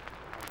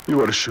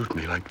 You ought to shoot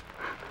me like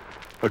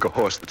a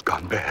horse that's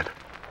gone bad.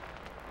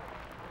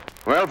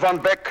 Well, von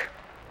Beck,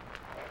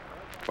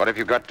 what have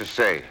you got to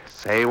say?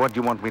 Say what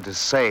you want me to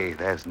say.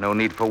 There's no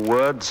need for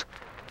words.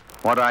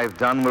 What I've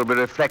done will be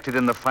reflected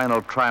in the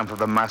final triumph of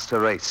the master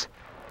race.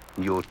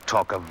 You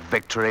talk of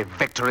victory.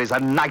 Victory's a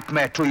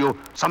nightmare to you.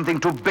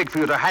 Something too big for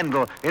you to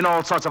handle. In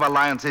all sorts of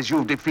alliances,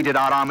 you've defeated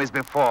our armies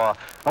before,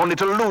 only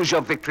to lose your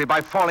victory by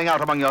falling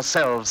out among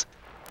yourselves.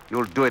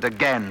 You'll do it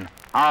again.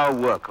 Our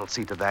work will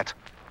see to that.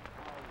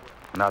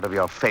 And out of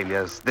your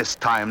failures, this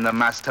time the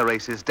master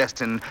race is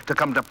destined to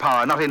come to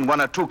power, not in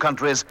 1 or 2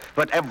 countries,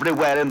 but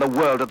everywhere in the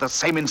world at the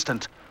same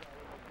instant.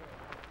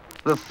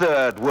 The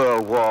Third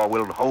World War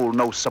will hold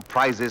no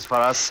surprises for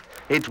us.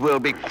 It will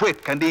be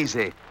quick and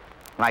easy,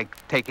 like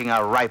taking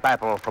a ripe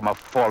apple from a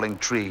falling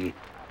tree.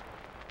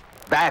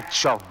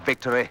 That's your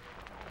victory.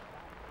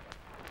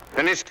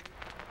 Finished?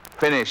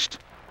 Finished.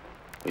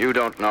 You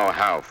don't know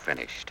how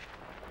finished.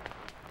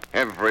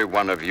 Every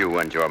one of you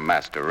and your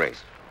master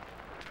race.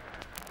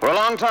 For a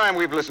long time,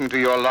 we've listened to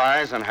your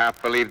lies and half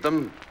believed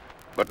them.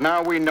 But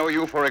now we know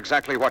you for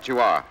exactly what you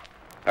are.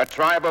 A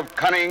tribe of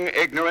cunning,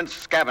 ignorant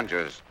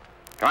scavengers,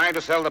 trying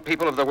to sell the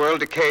people of the world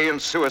decay and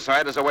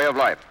suicide as a way of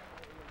life.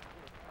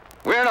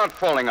 We're not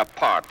falling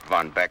apart,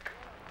 von Beck.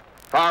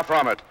 Far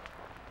from it.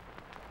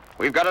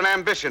 We've got an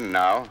ambition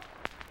now,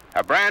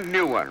 a brand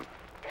new one.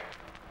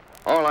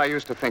 All I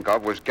used to think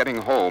of was getting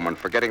home and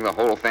forgetting the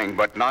whole thing,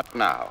 but not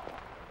now.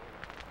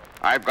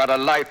 I've got a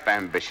life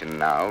ambition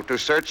now, to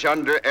search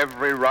under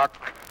every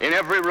rock, in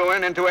every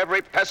ruin, into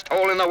every pest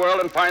hole in the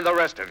world and find the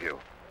rest of you.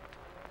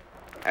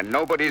 And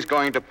nobody's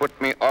going to put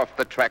me off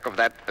the track of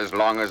that as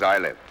long as I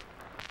live.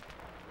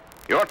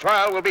 Your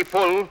trial will be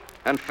full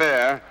and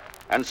fair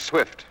and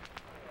swift.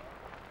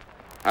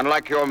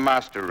 Unlike your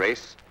master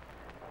race,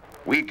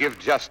 we give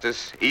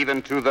justice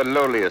even to the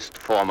lowliest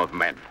form of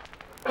men.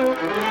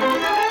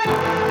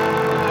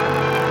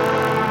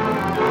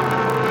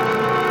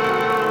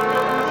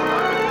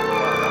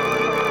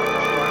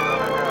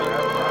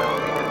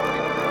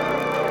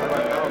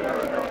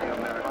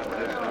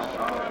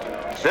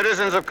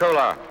 Citizens of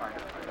Kolar,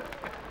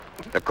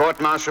 the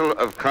court-martial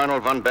of Colonel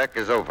Von Beck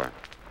is over.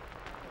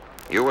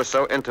 You were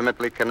so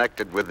intimately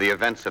connected with the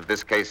events of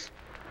this case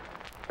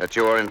that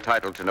you are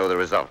entitled to know the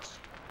results.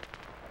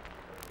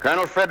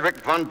 Colonel Frederick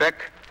Von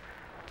Beck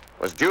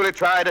was duly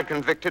tried and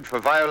convicted for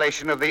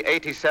violation of the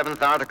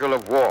 87th Article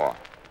of War.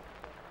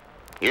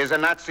 He is a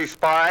Nazi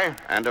spy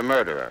and a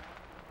murderer.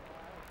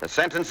 The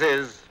sentence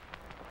is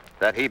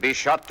that he be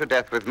shot to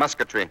death with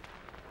musketry.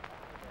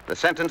 The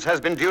sentence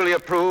has been duly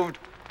approved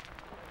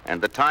and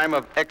the time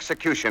of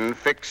execution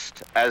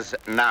fixed as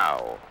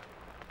now,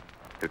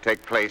 to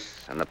take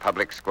place in the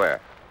public square.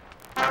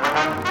 Detail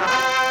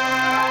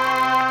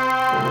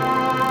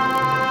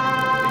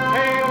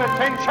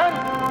attention.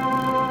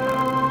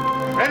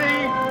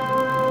 Ready.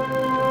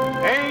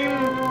 Aim.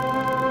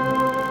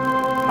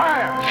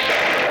 Fire.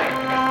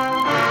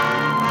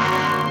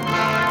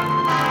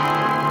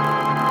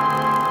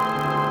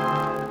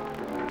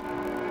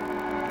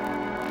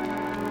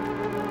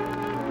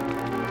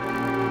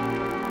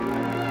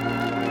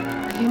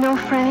 You know,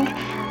 Frank,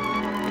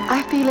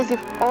 I feel as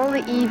if all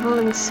the evil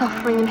and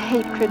suffering and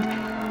hatred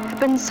have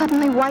been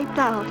suddenly wiped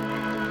out.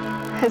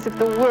 As if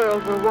the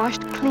world were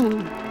washed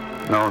clean.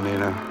 No,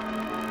 Nina.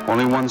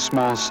 Only one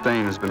small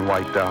stain has been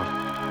wiped out.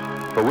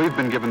 But we've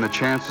been given the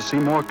chance to see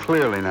more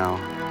clearly now.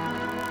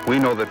 We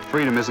know that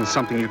freedom isn't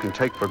something you can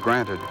take for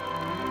granted.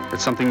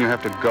 It's something you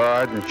have to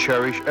guard and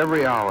cherish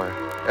every hour,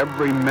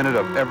 every minute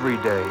of every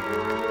day.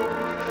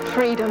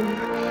 Freedom.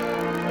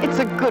 It's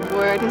a good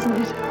word, isn't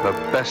it? The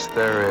best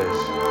there is.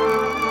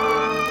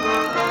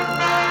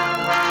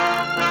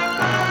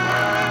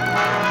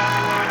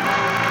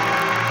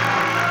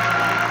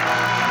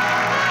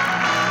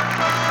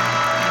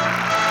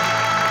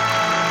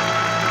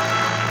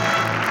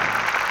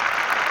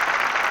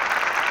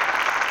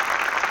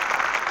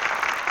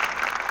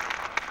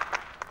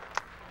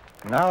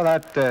 Now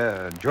that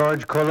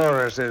George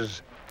Coulouris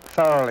is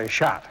thoroughly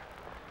shot,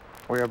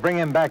 we'll bring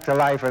him back to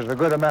life as the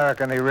good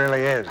American he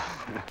really is,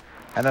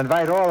 and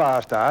invite all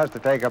our stars to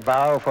take a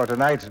bow for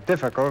tonight's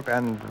difficult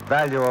and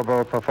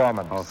valuable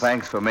performance. Oh,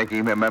 thanks for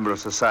making me a member of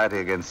society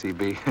again,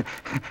 CB.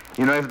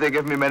 You know, if they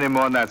give me many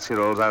more Nazi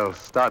roles, I'll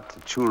start to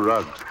chew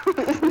rugs.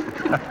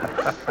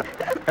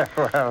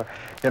 Well,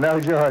 you know,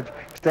 George,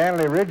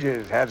 Stanley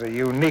Ridges has a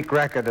unique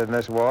record in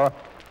this war.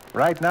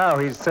 Right now,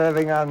 he's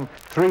serving on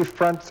 3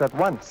 fronts at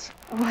once.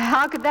 Well,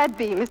 how could that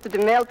be, Mr.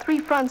 DeMille? 3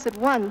 fronts at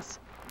once.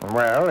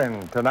 Well,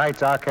 in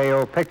tonight's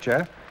RKO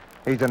picture,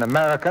 he's an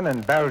American in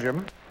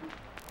Belgium.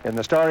 In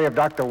the story of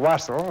Dr.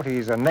 Wassel,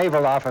 he's a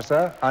naval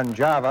officer on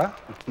Java.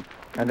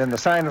 And in the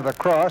sign of the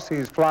cross,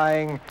 he's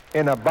flying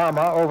in a bomber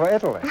over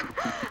Italy.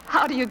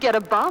 How do you get a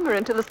bomber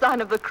into the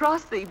sign of the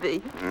cross,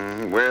 CB?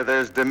 Where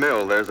there's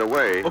DeMille, there's a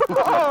way.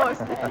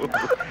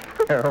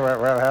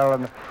 Well,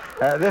 Helen,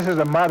 this is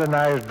a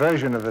modernized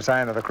version of the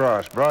sign of the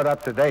cross, brought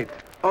up to date.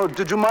 Oh,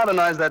 did you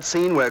modernize that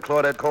scene where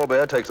Claudette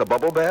Colbert takes a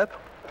bubble bath?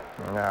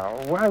 Now,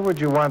 why would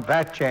you want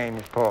that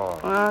changed, Paul?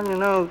 Well, you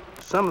know,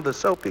 some of the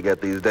soap you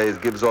get these days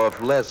gives off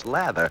less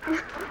lather.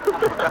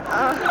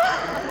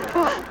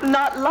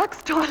 Not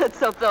Lux toilet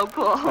soap, though,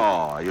 Paul.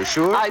 Oh, are you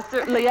sure? I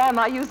certainly am.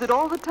 I use it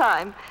all the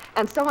time.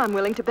 And so I'm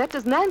willing to bet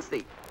does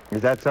Nancy.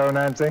 Is that so,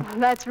 Nancy?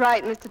 That's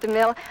right, Mr.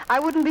 DeMille. I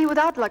wouldn't be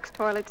without Lux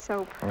toilet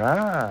soap.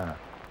 Ah,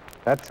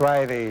 that's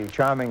why the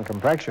charming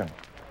complexion.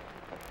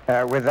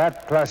 With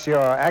that plus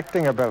your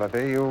acting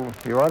ability, you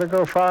ought to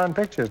go far in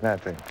pictures,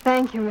 Nancy.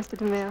 Thank you, Mr.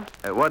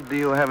 DeMille. What do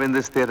you have in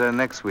this theater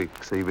next week,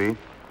 CB?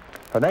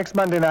 For next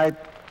Monday night,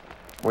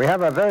 we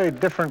have a very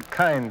different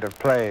kind of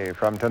play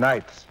from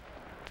tonight's.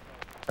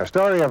 A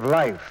story of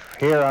life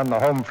here on the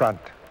home front.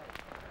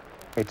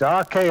 It's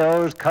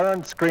RKO's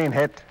current screen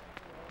hit,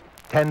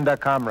 Tender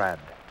Comrade.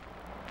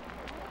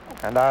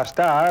 And our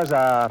stars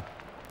are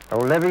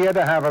Olivia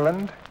de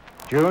Havilland,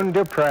 June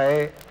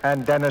Dupre,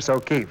 and Dennis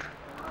O'Keefe.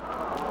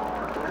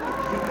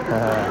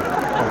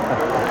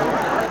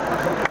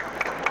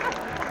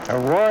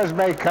 Wars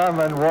may come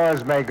and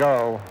wars may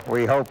go,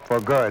 we hope for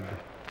good,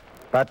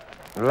 but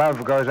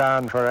love goes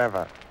on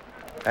forever.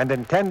 And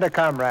in Tender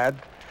Comrade,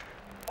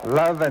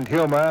 love and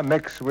humor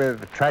mix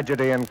with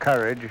tragedy and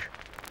courage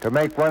to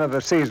make one of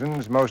the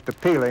season's most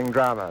appealing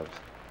dramas.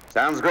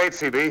 Sounds great,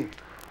 CB.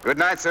 Good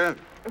night, sir.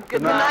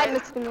 Good night,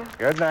 Mr. DeMille.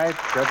 Good night.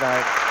 Good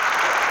night.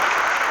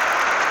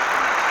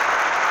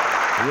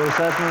 You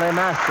certainly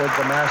mastered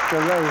the master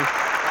race.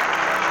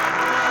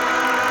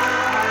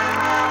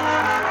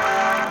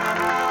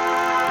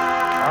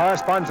 Our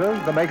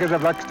sponsors, the makers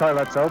of Lux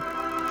Toilet Soap,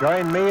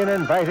 join me in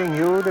inviting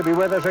you to be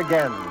with us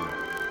again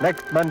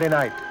next Monday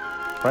night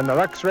when the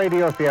Lux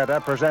Radio Theater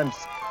presents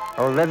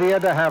Olivia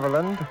de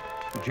Havilland,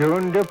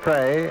 June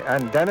Dupre,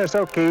 and Dennis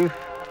O'Keefe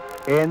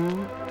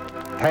in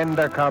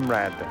Tender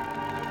Comrade.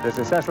 This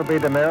is Cecil B.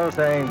 DeMille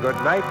saying good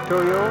night to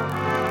you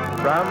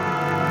from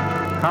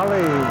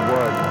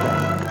Hollywood.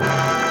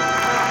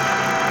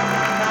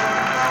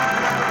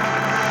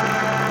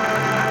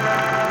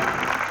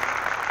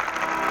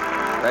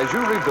 As you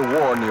read the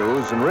war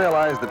news and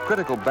realize that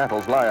critical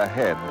battles lie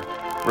ahead,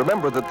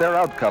 remember that their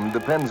outcome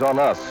depends on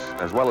us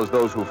as well as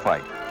those who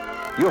fight.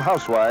 you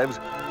housewives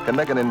can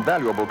make an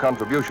invaluable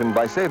contribution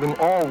by saving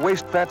all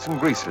waste fats and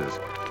greases,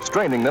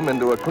 straining them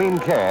into a clean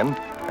can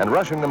and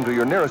rushing them to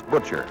your nearest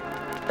butcher.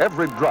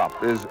 Every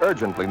drop is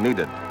urgently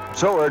needed,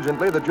 so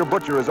urgently that your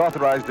butcher is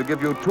authorized to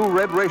give you 2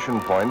 red ration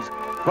points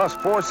plus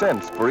 4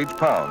 cents for each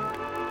pound.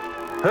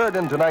 Heard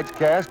in tonight's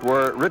cast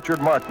were Richard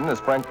Martin as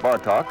Frank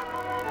Bartok,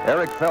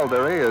 Eric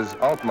Feldery as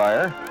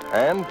Altmeyer,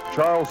 and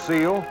Charles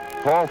Seal,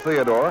 Paul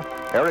Theodore,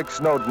 Eric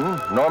Snowden,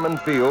 Norman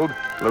Field,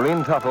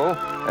 Lorene Tuttle,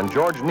 and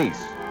George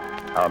Neese.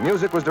 Our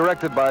music was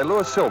directed by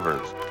Louis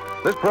Silvers.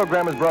 This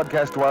program is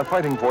broadcast to our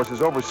fighting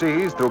forces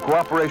overseas through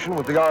cooperation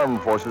with the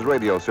Armed Forces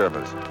Radio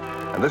Service.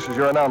 And this is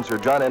your announcer,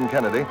 John M.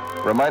 Kennedy,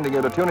 reminding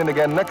you to tune in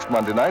again next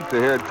Monday night to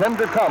hear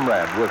Tender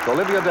Comrade with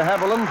Olivia de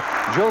Havilland,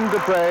 June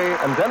Dupre,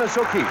 and Dennis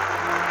O'Keefe.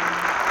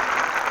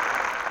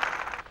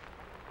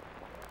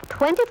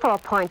 24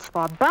 points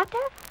for butter?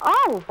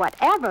 Oh,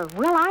 whatever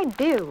will I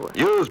do?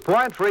 Use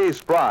point-free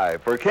Spry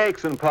for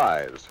cakes and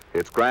pies.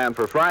 It's grand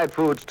for fried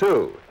foods,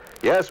 too.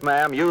 Yes,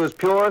 ma'am, use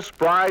pure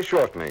Spry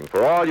shortening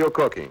for all your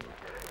cooking.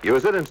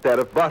 Use it instead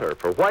of butter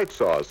for white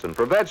sauce and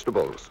for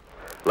vegetables.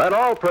 Let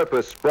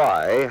all-purpose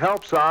Spry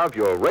help solve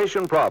your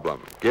ration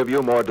problem, give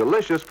you more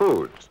delicious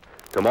foods.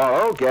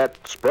 Tomorrow, get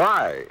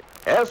Spry,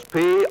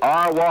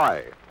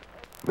 S-P-R-Y.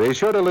 Be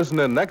sure to listen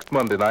in next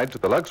Monday night to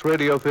the Lux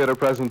Radio Theater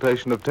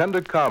presentation of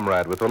Tender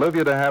Comrade with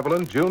Olivia de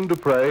Havilland, June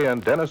Dupre,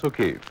 and Dennis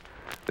O'Keefe.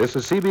 This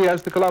is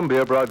CBS, the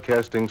Columbia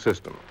Broadcasting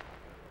System.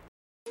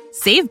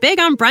 Save big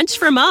on brunch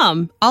for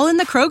Mom, all in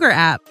the Kroger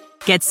app.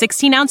 Get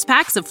 16-ounce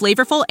packs of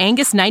flavorful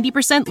Angus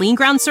 90% lean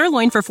ground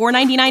sirloin for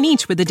 $4.99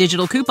 each with a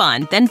digital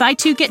coupon. Then buy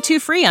 2, get 2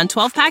 free on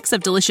 12 packs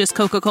of delicious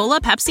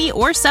Coca-Cola, Pepsi,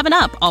 or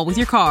 7-Up, all with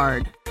your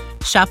card.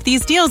 Shop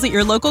these deals at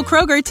your local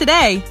Kroger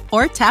today,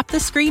 or tap the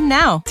screen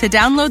now to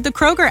download the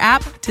Kroger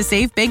app to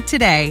save big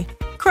today.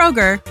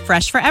 Kroger,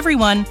 fresh for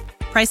everyone.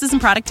 Prices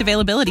and product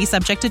availability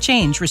subject to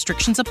change.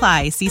 Restrictions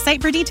apply. See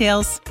site for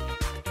details.